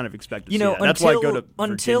show, you kind of expect to see that. That's why I go to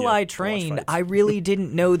until Virginia I to trained, watch fights. I really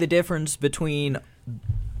didn't know the difference between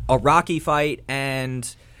a Rocky fight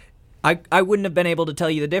and. I wouldn't have been able to tell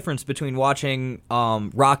you the difference between watching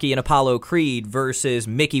Rocky and Apollo Creed versus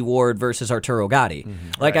Mickey Ward versus Arturo Gatti.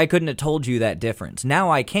 Like, I couldn't have told you that difference. Now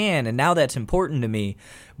I can, and now that's important to me.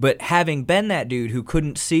 But having been that dude who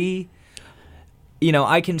couldn't see,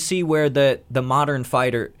 I can see where the modern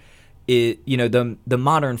fighter, the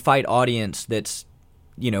modern fight audience that's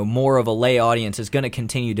more of a lay audience is going to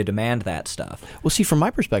continue to demand that stuff. Well, see, from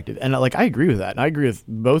my perspective, and I agree with that, and I agree with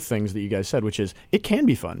both things that you guys said, which is it can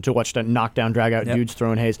be fun to watch that knockdown, drag out dudes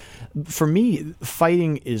throwing haze. For me,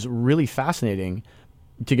 fighting is really fascinating.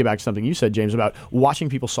 To get back to something you said, James, about watching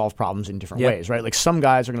people solve problems in different ways, right? Like some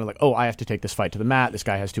guys are going to oh, I have to take this fight to the mat. This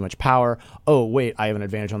guy has too much power. Oh, wait, I have an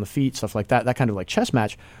advantage on the feet, stuff like that. That kind of like chess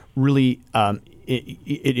match really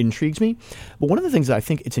it intrigues me. But one of the things that I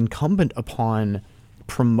think it's incumbent upon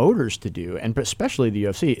promoters to do, and especially the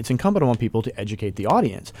UFC, it's incumbent on people to educate the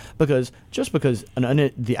audience, because just because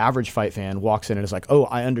the average fight fan walks in and is like, oh,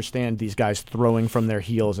 I understand these guys throwing from their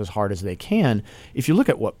heels as hard as they can. If you look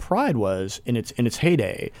at what Pride was in its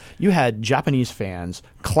heyday, you had Japanese fans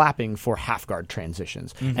clapping for half guard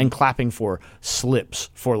transitions and clapping for slips,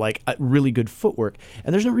 for like really good footwork,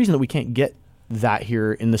 and there's no reason that we can't get that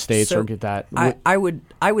here in the States or get that. I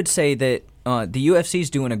would say that the UFC's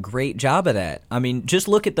doing a great job of that. I mean, just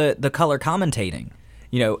look at the color commentating.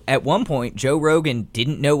 At one point, Joe Rogan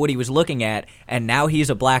didn't know what he was looking at, and now he's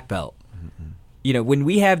a black belt. When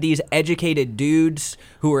we have these educated dudes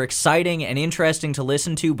who are exciting and interesting to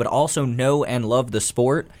listen to, but also know and love the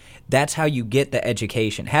sport, that's how you get the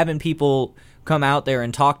education. Having people come out there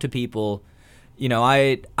and talk to people.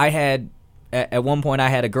 At one point, I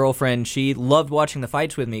had a girlfriend. She loved watching the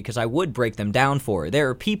fights with me because I would break them down for her. There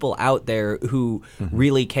are people out there who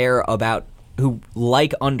really care about, who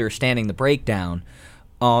like understanding the breakdown.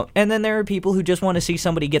 And then there are people who just want to see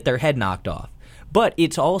somebody get their head knocked off. But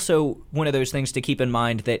it's also one of those things to keep in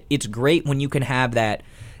mind that it's great when you can have that,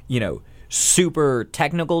 super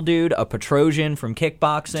technical dude, a Petrosian from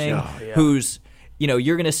kickboxing, who's,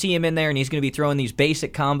 you're going to see him in there and he's going to be throwing these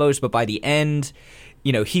basic combos, but by the end,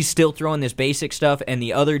 he's still throwing this basic stuff, and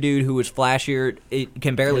the other dude who was flashier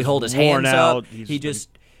can barely hold his hands up. He just,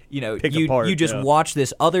 you just watch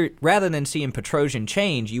this other, rather than seeing Petrosian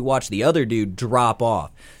change, you watch the other dude drop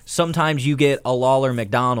off. Sometimes you get a Rory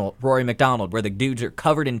McDonald, where the dudes are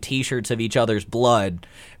covered in T-shirts of each other's blood,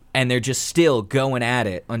 and they're just still going at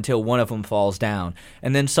it until one of them falls down.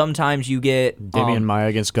 And then sometimes you get Damian Maia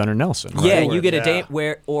against Gunnar Nelson. Right? Yeah, you get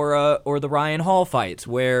or the Ryan Hall fights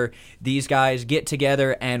where these guys get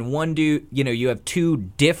together and one dude, you have two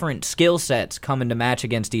different skill sets coming to match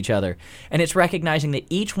against each other, and it's recognizing that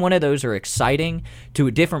each one of those are exciting to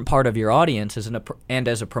a different part of your audience. And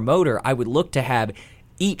as a promoter, I would look to have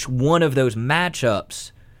each one of those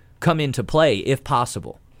matchups come into play if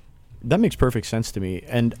possible. That makes perfect sense to me.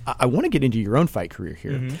 And I want to get into your own fight career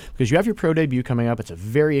here because you have your pro debut coming up. It's a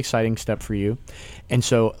very exciting step for you. And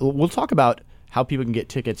so we'll talk about how people can get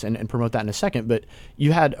tickets and promote that in a second. But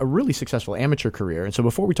you had a really successful amateur career. And so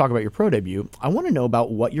before we talk about your pro debut, I want to know about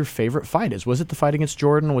what your favorite fight is. Was it the fight against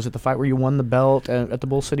Jordan? Was it the fight where you won the belt at the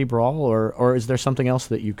Bull City Brawl? Or is there something else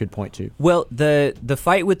that you could point to? Well, the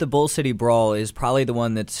fight with the Bull City Brawl is probably the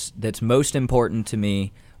one that's most important to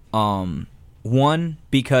me. One,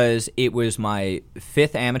 because it was my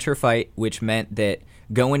 5th amateur fight, which meant that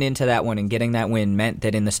going into that one and getting that win meant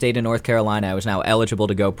that in the state of North Carolina, I was now eligible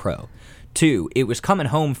to go pro. 2, it was coming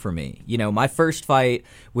home for me. My first fight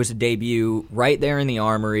was a debut right there in the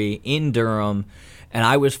Armory in Durham, and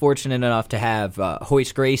I was fortunate enough to have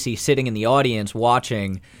Hoist Gracie sitting in the audience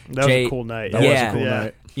watching. That was a cool night. That was a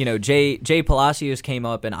cool night. Jay Palacios came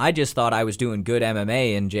up, and I just thought I was doing good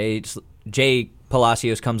MMA, and Jay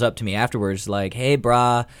Palacios comes up to me afterwards like, hey,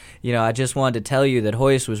 brah, I just wanted to tell you that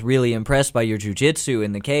Hoist was really impressed by your jiu-jitsu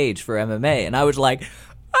in the cage for MMA. And I was like,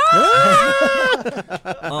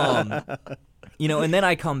 And then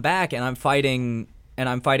I come back and I'm fighting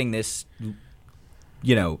this,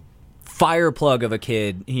 fire plug of a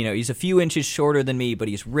kid. He's a few inches shorter than me, but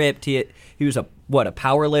he's ripped. He was a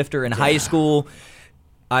power lifter in high school.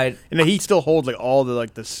 He still holds all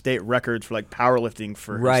the state records for powerlifting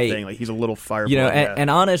for his thing. He's a little fire plug. And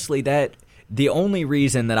honestly, that the only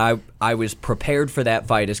reason that I was prepared for that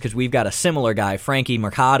fight is because we've got a similar guy, Frankie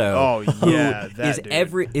Mercado. Oh yeah,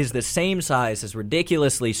 who is the same size, is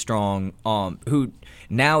ridiculously strong. Who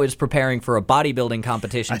now is preparing for a bodybuilding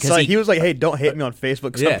competition. He was like, "Hey, don't hate me on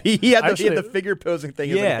Facebook." He had the figure posing thing.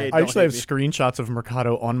 Yeah, hey, I actually have screenshots of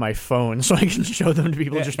Mercado on my phone, so I can show them to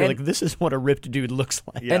people. Just be like, "This is what a ripped dude looks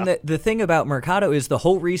like." Yeah. And the thing about Mercado is the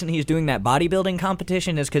whole reason he's doing that bodybuilding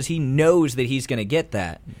competition is because he knows that he's going to get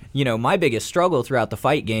that. My biggest struggle throughout the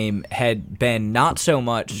fight game had been not so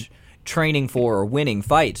much training for or winning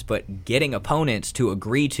fights, but getting opponents to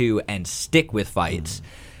agree to and stick with fights.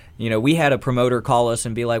 We had a promoter call us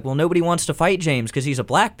and be like, well, nobody wants to fight James because he's a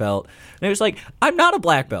black belt. And it was like, I'm not a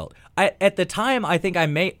black belt. At the time, I think I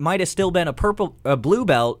might have still been a blue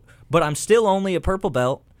belt, but I'm still only a purple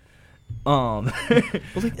belt. Yeah.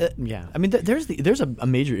 I mean, there's a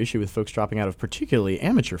major issue with folks dropping out of particularly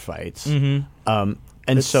amateur fights. Mm-hmm.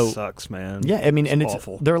 And it so sucks, man. Yeah, I mean, and it's it's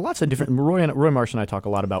awful. There are lots of different. Roy Marsh and I talk a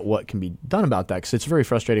lot about what can be done about that because it's very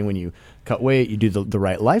frustrating when you cut weight, you do the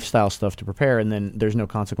right lifestyle stuff to prepare, and then there's no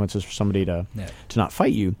consequences for somebody to not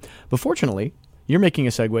fight you. But fortunately, you're making a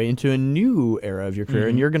segue into a new era of your career,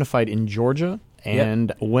 and you're going to fight in Georgia.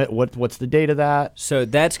 And what's the date of that? So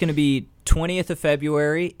that's going to be 20th of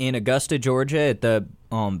February in Augusta, Georgia, at the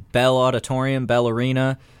Bell Auditorium, Bell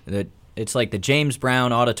Arena. It's like the James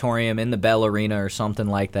Brown Auditorium in the Bell Arena or something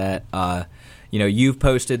like that. You've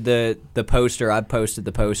posted the poster. I've posted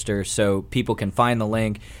the poster, so people can find the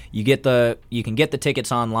link. You can get the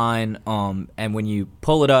tickets online, and when you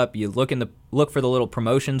pull it up, you look for the little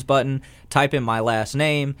promotions button. Type in my last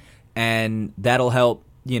name, and that'll help.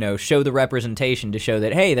 Show the representation to show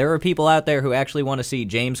that hey, there are people out there who actually want to see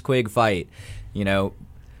James Quigg fight.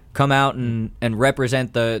 Come out and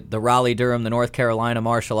represent the Raleigh, Durham, the North Carolina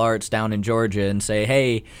martial arts down in Georgia and say,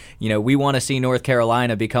 hey, we want to see North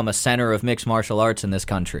Carolina become a center of mixed martial arts in this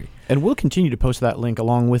country. And we'll continue to post that link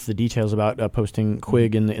along with the details about posting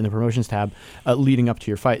Quigg in the promotions tab leading up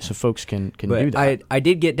to your fight so folks can do that. I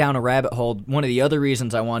did get down a rabbit hole. One of the other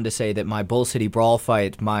reasons I wanted to say that my Bull City Brawl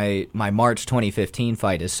fight, my March 2015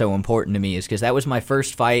 fight is so important to me is because that was my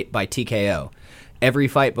first fight by TKO. Every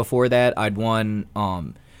fight before that, I'd won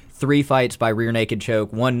 3 fights by rear naked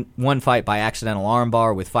choke, one fight by accidental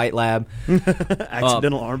armbar with Fight Lab.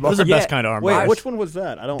 Accidental armbar? Those are the best kind of armbar. Wait, which one was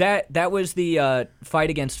that? That was the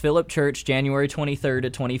fight against Philip Church, January 23rd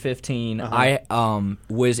of 2015. I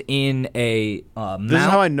was in a This is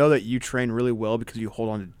how I know that you train really well because you hold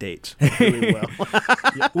on to dates really well.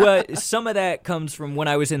 Well, some of that comes from when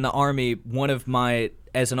I was in the Army.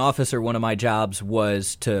 As an officer, one of my jobs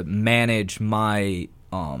was to manage my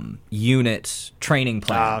unit's training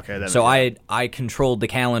plan. So I controlled the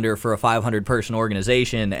calendar for a 500-person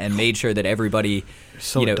organization and made sure that everybody.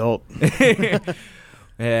 So adult. Yeah,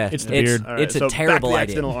 it's the beard. It's a terrible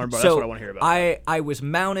idea. Armbar, that's so what I want to hear about. I was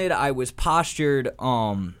mounted, I was postured,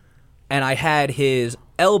 and I had his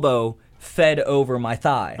elbow fed over my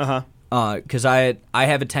thigh. Because I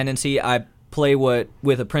have a tendency. I play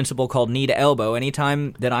with a principle called knee to elbow.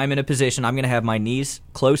 Anytime that I'm in a position, I'm going to have my knees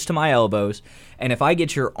close to my elbows, and if I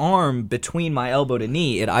get your arm between my elbow to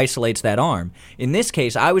knee, it isolates that arm. In this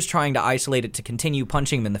case, I was trying to isolate it to continue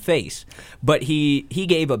punching him in the face, but he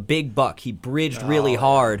gave a big buck. He bridged really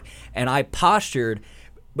hard, and I postured,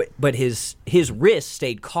 but his wrist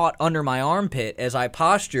stayed caught under my armpit as I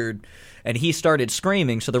postured, and he started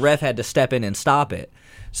screaming, so the ref had to step in and stop it.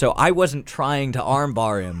 So I wasn't trying to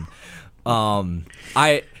armbar him. And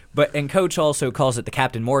coach also calls it the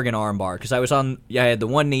Captain Morgan armbar because I had the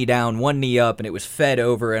one knee down, one knee up, and it was fed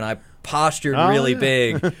over, and I postured really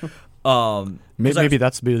big. Maybe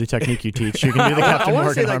that's the technique you teach. You can do the Captain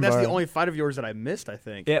Morgan armbar. That's the only fight of yours that I missed, I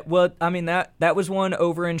think. Yeah, well, I mean that was one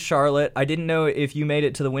over in Charlotte. I didn't know if you made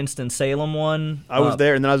it to the Winston-Salem one. I was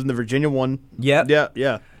there, and then I was in the Virginia one. Yep.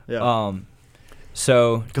 Yeah.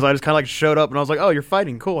 So because I just kind of showed up and I was like, "Oh, you're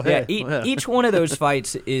fighting, cool." Hey. Yeah, each one of those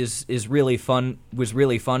fights is really fun. Was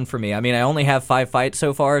really fun for me. I mean, I only have 5 fights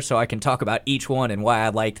so far, so I can talk about each one and why I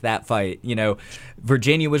liked that fight.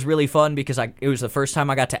 Virginia was really fun because it was the first time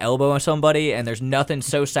I got to elbow somebody, and there's nothing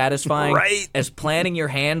so satisfying as planting your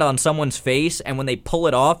hand on someone's face and when they pull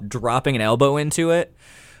it off, dropping an elbow into it.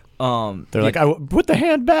 They're like, put the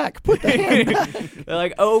hand back. Put the hand back. They're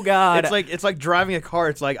like, oh God. It's like driving a car.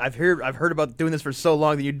 It's like I've heard about doing this for so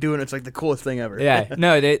long that you're doing it. It's like the coolest thing ever. Yeah,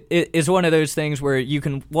 no, it's one of those things where you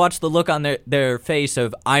can watch the look on their face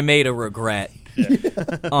of I made a regret.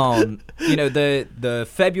 Yeah. The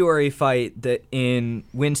February fight that in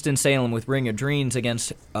Winston-Salem with Ring of Dreams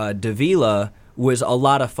against Davila was a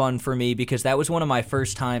lot of fun for me because that was one of my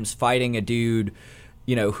first times fighting a dude,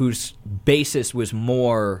 whose basis was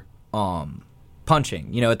more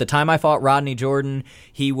punching. At the time I fought Rodney Jordan,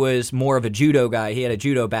 he was more of a judo guy. He had a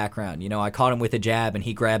judo background. I caught him with a jab and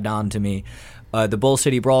he grabbed onto me. The Bull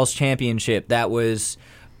City Brawls Championship, that was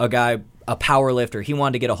a guy, a power lifter. He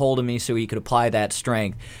wanted to get a hold of me so he could apply that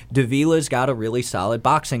strength. Davila's got a really solid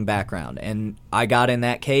boxing background, and I got in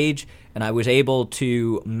that cage and I was able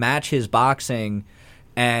to match his boxing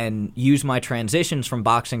and use my transitions from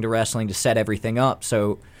boxing to wrestling to set everything up.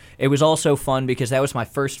 So it was also fun because that was my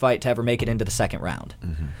first fight to ever make it into the second round.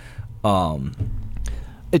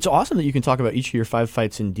 It's awesome that you can talk about each of your 5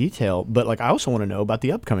 fights in detail, but I also want to know about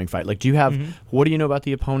the upcoming fight. Do you have what do you know about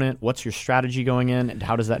the opponent? What's your strategy going in, and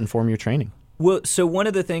how does that inform your training? Well, so one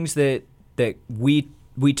of the things that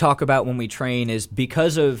we talk about when we train is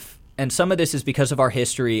because of, and some of this is because of our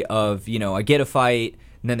history of, I get a fight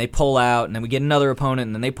and then they pull out, and then we get another opponent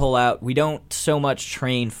and then they pull out. We don't so much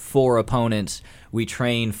train for opponents. We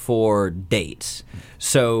train for dates.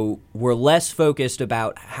 So we're less focused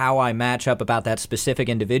about how I match up about that specific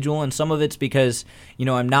individual, and some of it's because,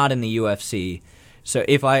 I'm not in the UFC. So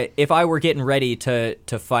if I were getting ready to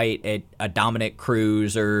fight a Dominic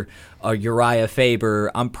Cruz or a Uriah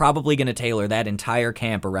Faber, I'm probably going to tailor that entire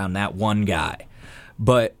camp around that one guy.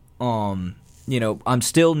 But, I'm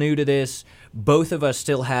still new to this. Both of us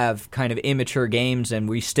still have kind of immature games, and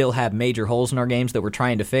we still have major holes in our games that we're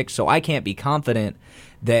trying to fix. So I can't be confident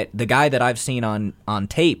that the guy that I've seen on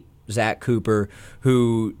tape, Zach Cooper,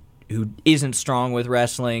 who isn't strong with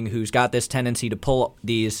wrestling, who's got this tendency to pull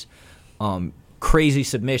these crazy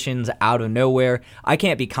submissions out of nowhere, I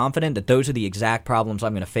can't be confident that those are the exact problems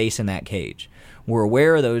I'm going to face in that cage. We're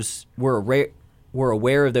aware of those. We're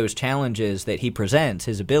aware of those challenges that he presents,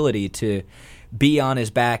 his ability to be on his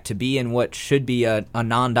back, to be in what should be a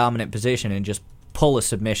non-dominant position and just pull a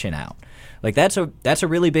submission out. That's a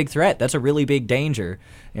really big threat. That's a really big danger.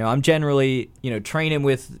 I'm generally, training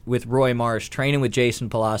with Roy Marsh, training with Jason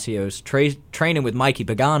Palacios, training with Mikey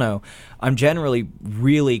Pagano. I'm generally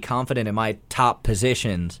really confident in my top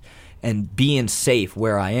positions and being safe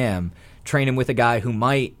where I am. Training with a guy who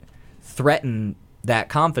might threaten that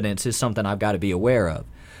confidence is something I've got to be aware of.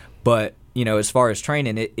 But as far as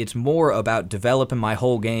training, it's more about developing my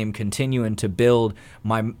whole game, continuing to build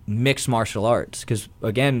my mixed martial arts. Because,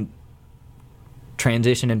 again,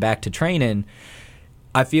 transitioning back to training,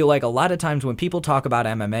 I feel like a lot of times when people talk about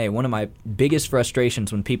MMA, one of my biggest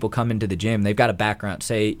frustrations when people come into the gym, they've got a background,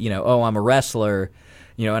 say, I'm a wrestler,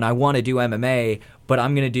 and I want to do MMA, but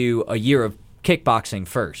I'm going to do a year of kickboxing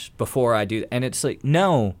first before I do. And it's like,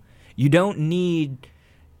 no, you don't need...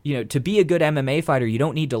 to be a good MMA fighter, you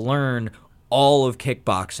don't need to learn all of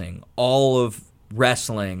kickboxing, all of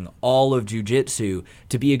wrestling, all of jiu-jitsu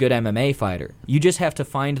to be a good MMA fighter. You just have to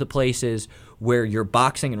find the places where your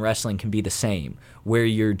boxing and wrestling can be the same, where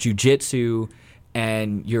your jiu-jitsu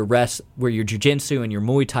and your jiu-jitsu and your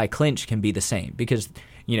Muay Thai clinch can be the same. Because,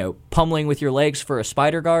 pummeling with your legs for a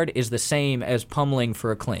spider guard is the same as pummeling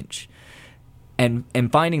for a clinch.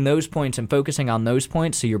 And finding those points and focusing on those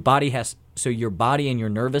points so your body and your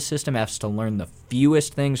nervous system has to learn the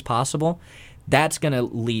fewest things possible, that's going to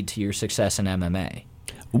lead to your success in MMA.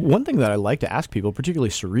 One thing that I like to ask people, particularly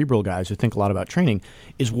cerebral guys who think a lot about training,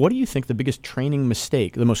 is what do you think the biggest training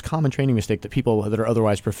mistake, the most common training mistake that people that are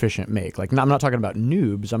otherwise proficient make? I'm not talking about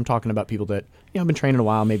noobs. I'm talking about people that have been training a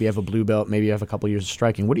while, maybe have a blue belt, maybe have a couple years of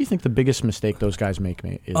striking. What do you think the biggest mistake those guys make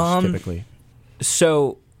is typically?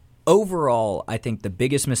 So... overall, I think the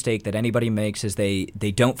biggest mistake that anybody makes is they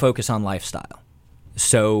don't focus on lifestyle.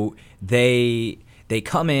 So they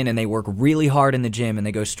come in and they work really hard in the gym, and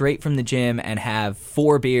they go straight from the gym and have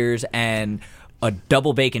 4 beers and a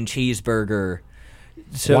double bacon cheeseburger.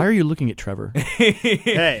 So, why are you looking at Trevor?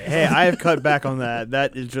 Hey, I have cut back on that.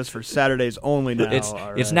 That is just for Saturdays only now.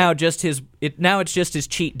 It's now just his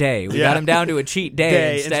cheat day. We got him down to a cheat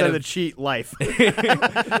day instead of the cheat life.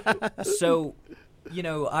 So,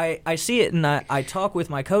 I see it, and I talk with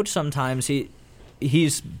my coach sometimes.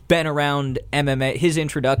 He's been around MMA. His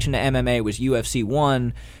introduction to MMA was UFC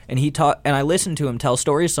 1, and I listen to him tell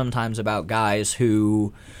stories sometimes about guys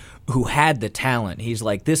who had the talent. He's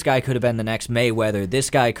like, this guy could have been the next Mayweather. This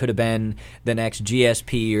guy could have been the next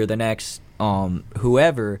GSP or the next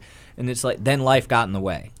whoever. And it's like, then life got in the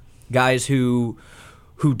way. guys who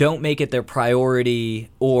don't make it their priority,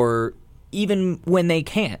 or even when they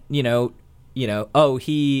can't, oh,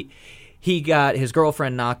 he got his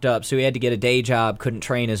girlfriend knocked up, so he had to get a day job, couldn't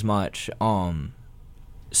train as much.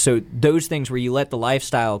 So those things where you let the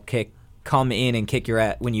lifestyle kick come in and kick your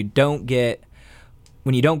ass when you don't get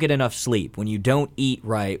enough sleep, when you don't eat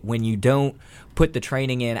right, when you don't put the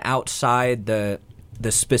training in outside the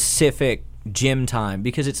specific gym time,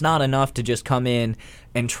 because it's not enough to just come in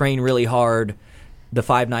and train really hard the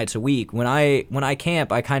 5 nights a week. When I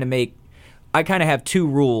camp, I kind of have 2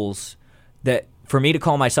 rules that for me to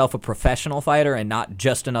call myself a professional fighter and not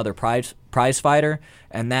just another prize fighter,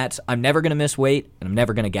 and that's I'm never going to miss weight and I'm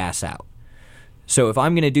never going to gas out. So if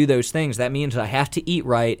I'm going to do those things, that means I have to eat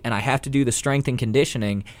right and I have to do the strength and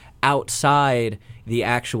conditioning outside the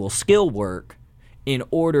actual skill work in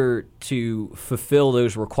order to fulfill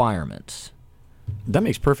those requirements. That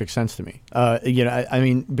makes perfect sense to me. I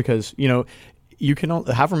mean, because, you can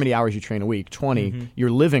however many hours you train a week, 20, you're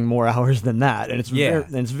living more hours than that. And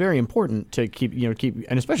it's very important to keep,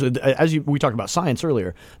 and especially as we talked about science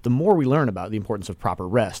earlier, the more we learn about the importance of proper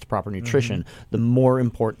rest, proper nutrition, the more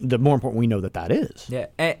important we know that is. Yeah.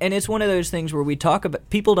 And it's one of those things where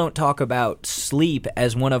people don't talk about sleep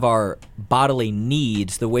as one of our bodily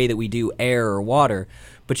needs the way that we do air or water.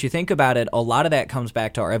 But you think about it, a lot of that comes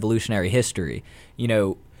back to our evolutionary history.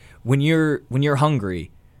 When you're hungry,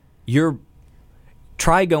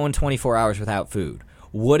 try going 24 hours without food.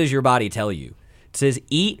 What does your body tell you? It says,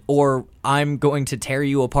 eat or I'm going to tear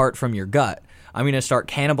you apart from your gut. I'm going to start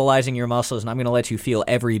cannibalizing your muscles and I'm going to let you feel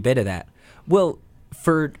every bit of that. Well,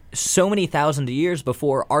 for so many thousands of years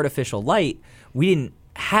before artificial light, we didn't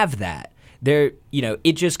have that.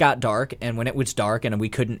 It just got dark, and when it was dark and we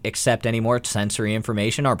couldn't accept any more sensory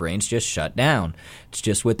information, our brains just shut down. It's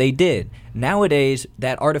just what they did. Nowadays,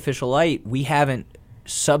 that artificial light, we haven't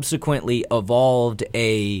subsequently evolved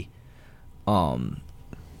a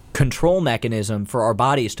control mechanism for our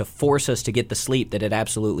bodies to force us to get the sleep that it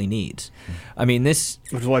absolutely needs. I mean, which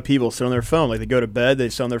is why people sit on their phone. Like, they go to bed, they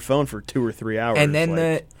sit on their phone for 2 or 3 hours. And then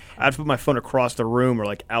I have to put my phone across the room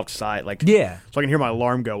or outside, so I can hear my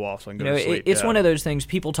alarm go off, so I can go to sleep. It's one of those things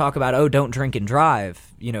people talk about. Oh, don't drink and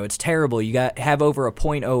drive. It's terrible. You have over a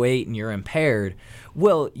 .08 and you're impaired.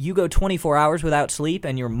 Well, you go 24 hours without sleep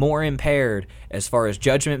and you're more impaired as far as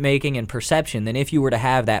judgment making and perception than if you were to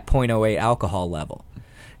have that .08 alcohol level.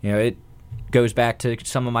 It goes back to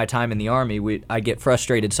some of my time in the Army. I get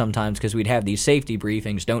frustrated sometimes because we'd have these safety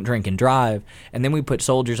briefings, don't drink and drive, and then we put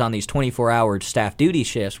soldiers on these 24-hour staff duty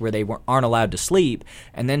shifts where they aren't allowed to sleep,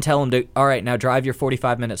 and then tell them to, all right, now drive your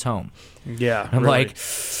 45 minutes home. Yeah, I'm really. like,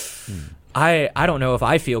 I don't know if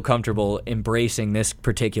I feel comfortable embracing this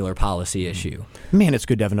particular policy issue. Man, it's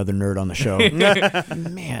good to have another nerd on the show.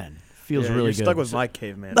 Man, feels really you're good. Stuck with my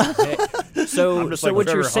caveman. So what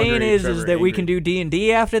you're saying is that we can do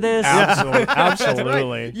D&D after this?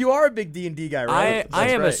 Absolutely. Right. You are a big D&D guy, right? I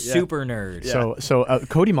am a super nerd. Yeah. So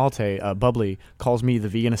Cody Malte, Bubbly, calls me the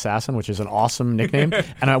Vegan Assassin, which is an awesome nickname.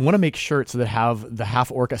 And I want to make shirts that have the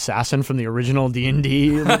half-orc assassin from the original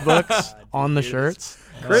D&D books on the shirts.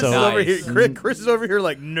 Chris is over here. Chris is over here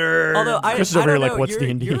like nerd. Although Chris is over here like, what's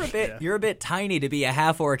D&D? You're a bit tiny to be a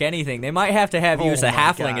half orc anything. They might have to have you as a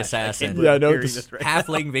halfling assassin. Yeah, no,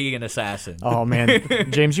 halfling vegan assassin. Oh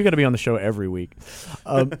man, James, you got to be on the show every week.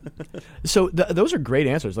 So those are great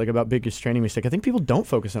answers, like about biggest training mistake. I think people don't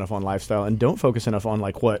focus enough on lifestyle and don't focus enough on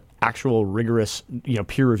what actual rigorous,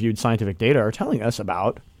 peer-reviewed scientific data are telling us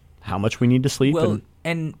about how much we need to sleep. Well,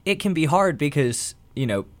 and it can be hard because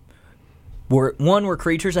we're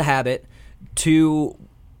creatures of habit. 2,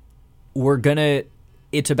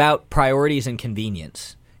 it's about priorities and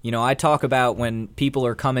convenience. I talk about when people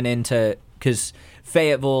are coming into, because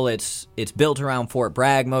Fayetteville, it's built around Fort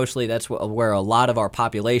Bragg mostly. That's where a lot of our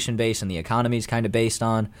population base and the economy is kind of based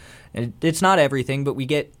on. And it's not everything, but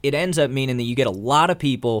it ends up meaning that you get a lot of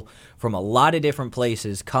people from a lot of different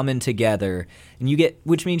places coming together, and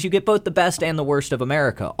which means you get both the best and the worst of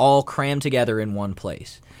America all crammed together in one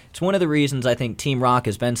place. It's one of the reasons I think Team Rock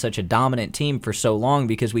has been such a dominant team for so long,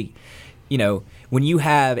 because when you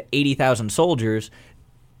have 80,000 soldiers,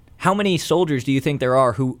 how many soldiers do you think there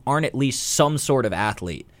are who aren't at least some sort of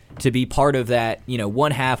athlete to be part of that,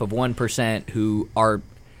 1/2 of 1% who are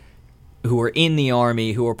in the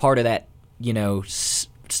Army, who are part of that,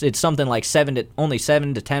 it's something like only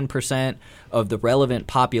 7 to 10% of the relevant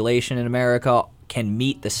population in America can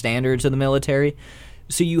meet the standards of the military.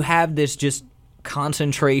 So you have this just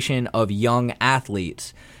concentration of young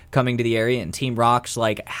athletes coming to the area, and Team Rock's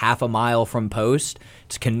like half a mile from post.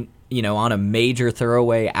 on a major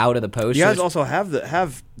throwaway out of the post. You guys also have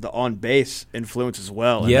the on base influence as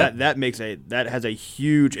well, and that has a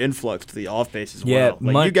huge influx to the off base as well.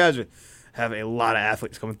 Like you guys have a lot of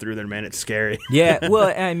athletes coming through there, man. It's scary. Yeah,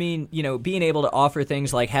 well, I mean, being able to offer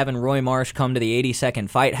things like having Roy Marsh come to the 82nd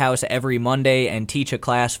Fight House every Monday and teach a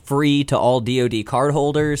class free to all DoD card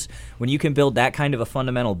holders, when you can build that kind of a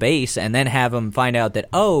fundamental base and then have them find out that,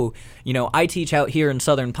 I teach out here in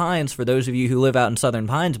Southern Pines for those of you who live out in Southern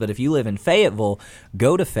Pines, but if you live in Fayetteville,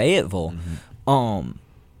 go to Fayetteville. Mm-hmm.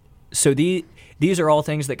 So these are all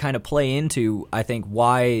things that kind of play into, I think,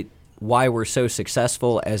 why we're so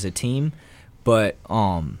successful as a team, but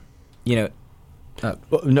I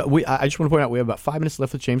just want to point out we have about 5 minutes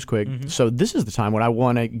left with James Quigg. Mm-hmm. So this is the time when I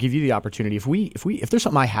want to give you the opportunity. If there's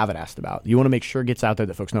something I haven't asked about, you want to make sure it gets out there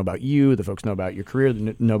that folks know about you, that folks know about your career,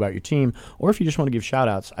 that know about your team, or if you just want to give shout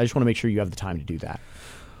outs, I just want to make sure you have the time to do that.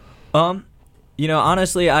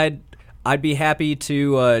 Honestly, I'd be happy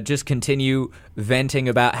to just continue venting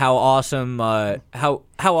about how awesome how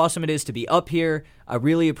awesome it is to be up here. I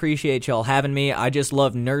really appreciate y'all having me. I just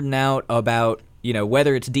love nerding out about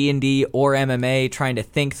whether it's D&D or MMA, trying to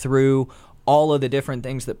think through all of the different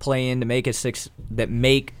things that play in to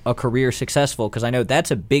make a career successful, because I know that's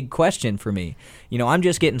a big question for me. I'm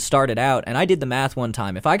just getting started out, and I did the math one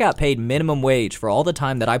time. If I got paid minimum wage for all the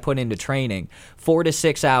time that I put into training, 4 to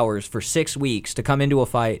 6 hours for 6 weeks to come into a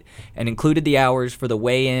fight, and included the hours for the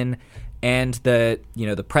weigh-in and the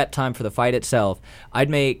prep time for the fight itself, I'd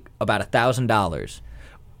make about $1,000.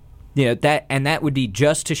 That would be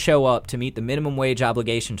just to show up to meet the minimum wage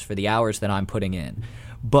obligations for the hours that I'm putting in.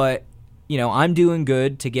 But I'm doing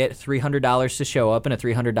good to get $300 to show up and a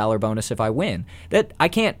 $300 bonus if I win. That I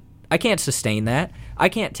can't sustain that. I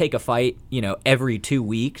can't take a fight, every 2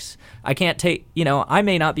 weeks. I can't take, I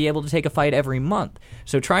may not be able to take a fight every month.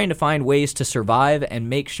 So trying to find ways to survive and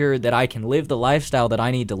make sure that I can live the lifestyle that I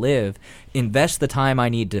need to live, invest the time I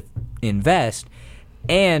need to invest,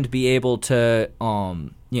 and be able to,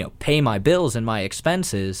 pay my bills and my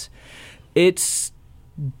expenses.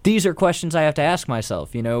 These are questions I have to ask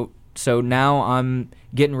myself, So now I'm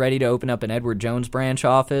getting ready to open up an Edward Jones branch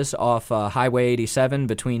office off Highway 87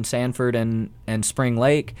 between Sanford and Spring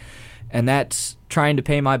Lake, and that's trying to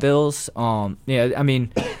pay my bills.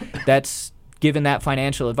 That's given that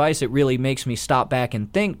financial advice. It really makes me stop back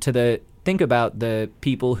and think about the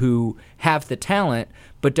people who have the talent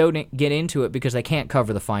but don't get into it because they can't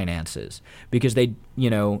cover the finances, because they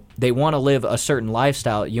want to live a certain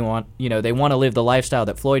lifestyle. They want to live the lifestyle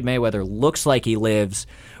that Floyd Mayweather looks like he lives,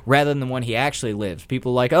 rather than the one he actually lives.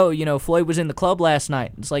 People are like, Floyd was in the club last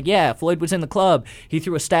night. It's like, yeah, Floyd was in the club. He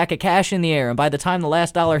threw a stack of cash in the air, and by the time the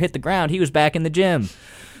last dollar hit the ground, he was back in the gym.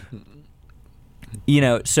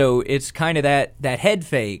 So it's kind of that head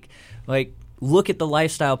fake. Like, look at the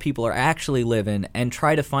lifestyle people are actually living and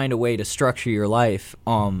try to find a way to structure your life.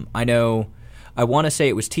 I want to say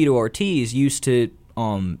it was Tito Ortiz used to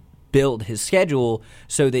build his schedule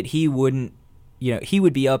so that he wouldn't, he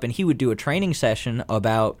would be up and he would do a training session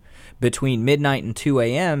about between midnight and 2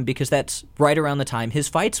 a.m. because that's right around the time his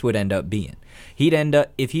fights would end up being. He'd end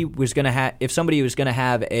up, if somebody was going to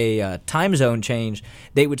have a time zone change,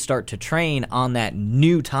 they would start to train on that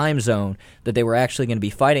new time zone that they were actually going to be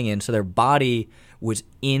fighting in, so their body was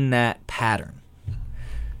in that pattern.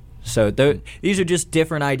 So these are just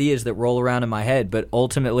different ideas that roll around in my head, but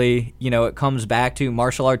ultimately, it comes back to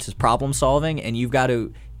martial arts is problem solving, and you've got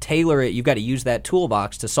to tailor it. You've got to use that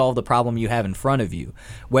toolbox to solve the problem you have in front of you,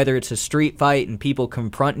 whether it's a street fight and people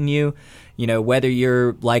confronting you, whether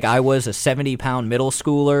you're like I was, a 70-pound middle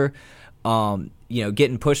schooler,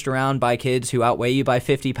 getting pushed around by kids who outweigh you by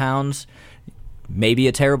 50 pounds. Maybe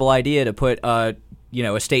a terrible idea to put a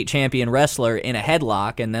state champion wrestler in a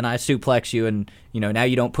headlock, and then I suplex you, and now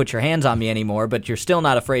you don't put your hands on me anymore, but you're still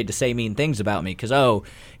not afraid to say mean things about me because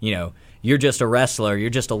you're just a wrestler, you're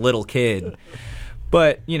just a little kid.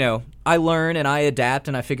 But, I learn and I adapt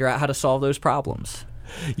and I figure out how to solve those problems.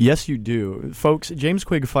 Yes, you do. Folks, James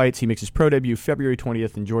Quigg fights. He makes his pro debut February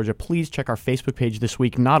 20th in Georgia. Please check our Facebook page this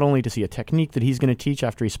week, not only to see a technique that he's going to teach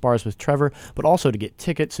after he spars with Trevor, but also to get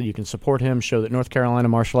tickets so you can support him, show that North Carolina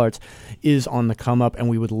martial arts is on the come up, and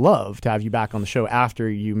we would love to have you back on the show after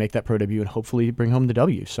you make that pro debut and hopefully bring home the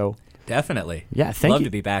W. So Definitely. Yeah, thank Love you.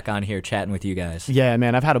 to be back on here chatting with you guys. Yeah,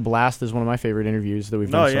 man, I've had a blast. As one of my favorite interviews that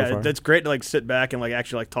we've done so far. That's great to like sit back and like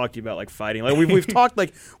actually like talk to you about like fighting. Like we've talked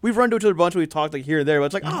like we've run to each other a bunch. We've talked like here and there, but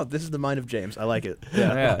it's like, oh, this is the mind of James. I like it.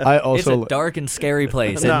 Yeah. I also it's a dark and scary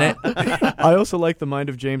place, isn't it? I also like the mind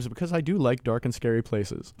of James because I do like dark and scary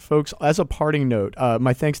places. Folks, as a parting note,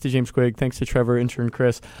 my thanks to James Quigg, thanks to Trevor, intern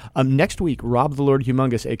Chris. Next week, Rob the Lord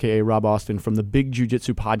Humongous, a.k.a. Rob Austin, from the Big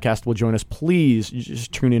Jiu-Jitsu podcast will join us. Please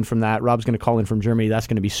just tune in from that. Rob's going to call in from Germany. That's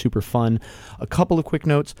going to be super fun. A couple of quick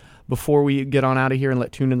notes before we get on out of here and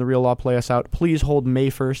let Tune in the Real Law play us out. Please hold May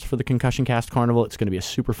 1st for the ConcussionCast Carnival. It's going to be a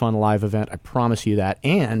super fun live event. I promise you that.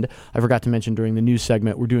 And I forgot to mention during the news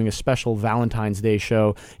segment, we're doing a special Valentine's Day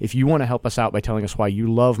show. If you want to help us out by telling us why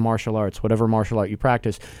you love martial arts, whatever martial art you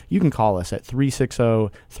practice, you can call us at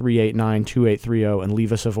 360-389-2830 and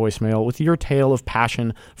leave us a voicemail with your tale of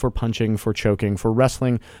passion for punching, for choking, for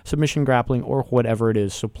wrestling, submission grappling, or whatever it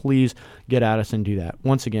is. So please get at us and do that.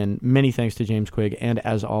 Once again, many thanks to James Quigg, and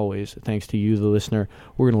as always, thanks to you, the listener.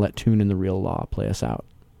 We're going to let Tune in the Real Law play us out.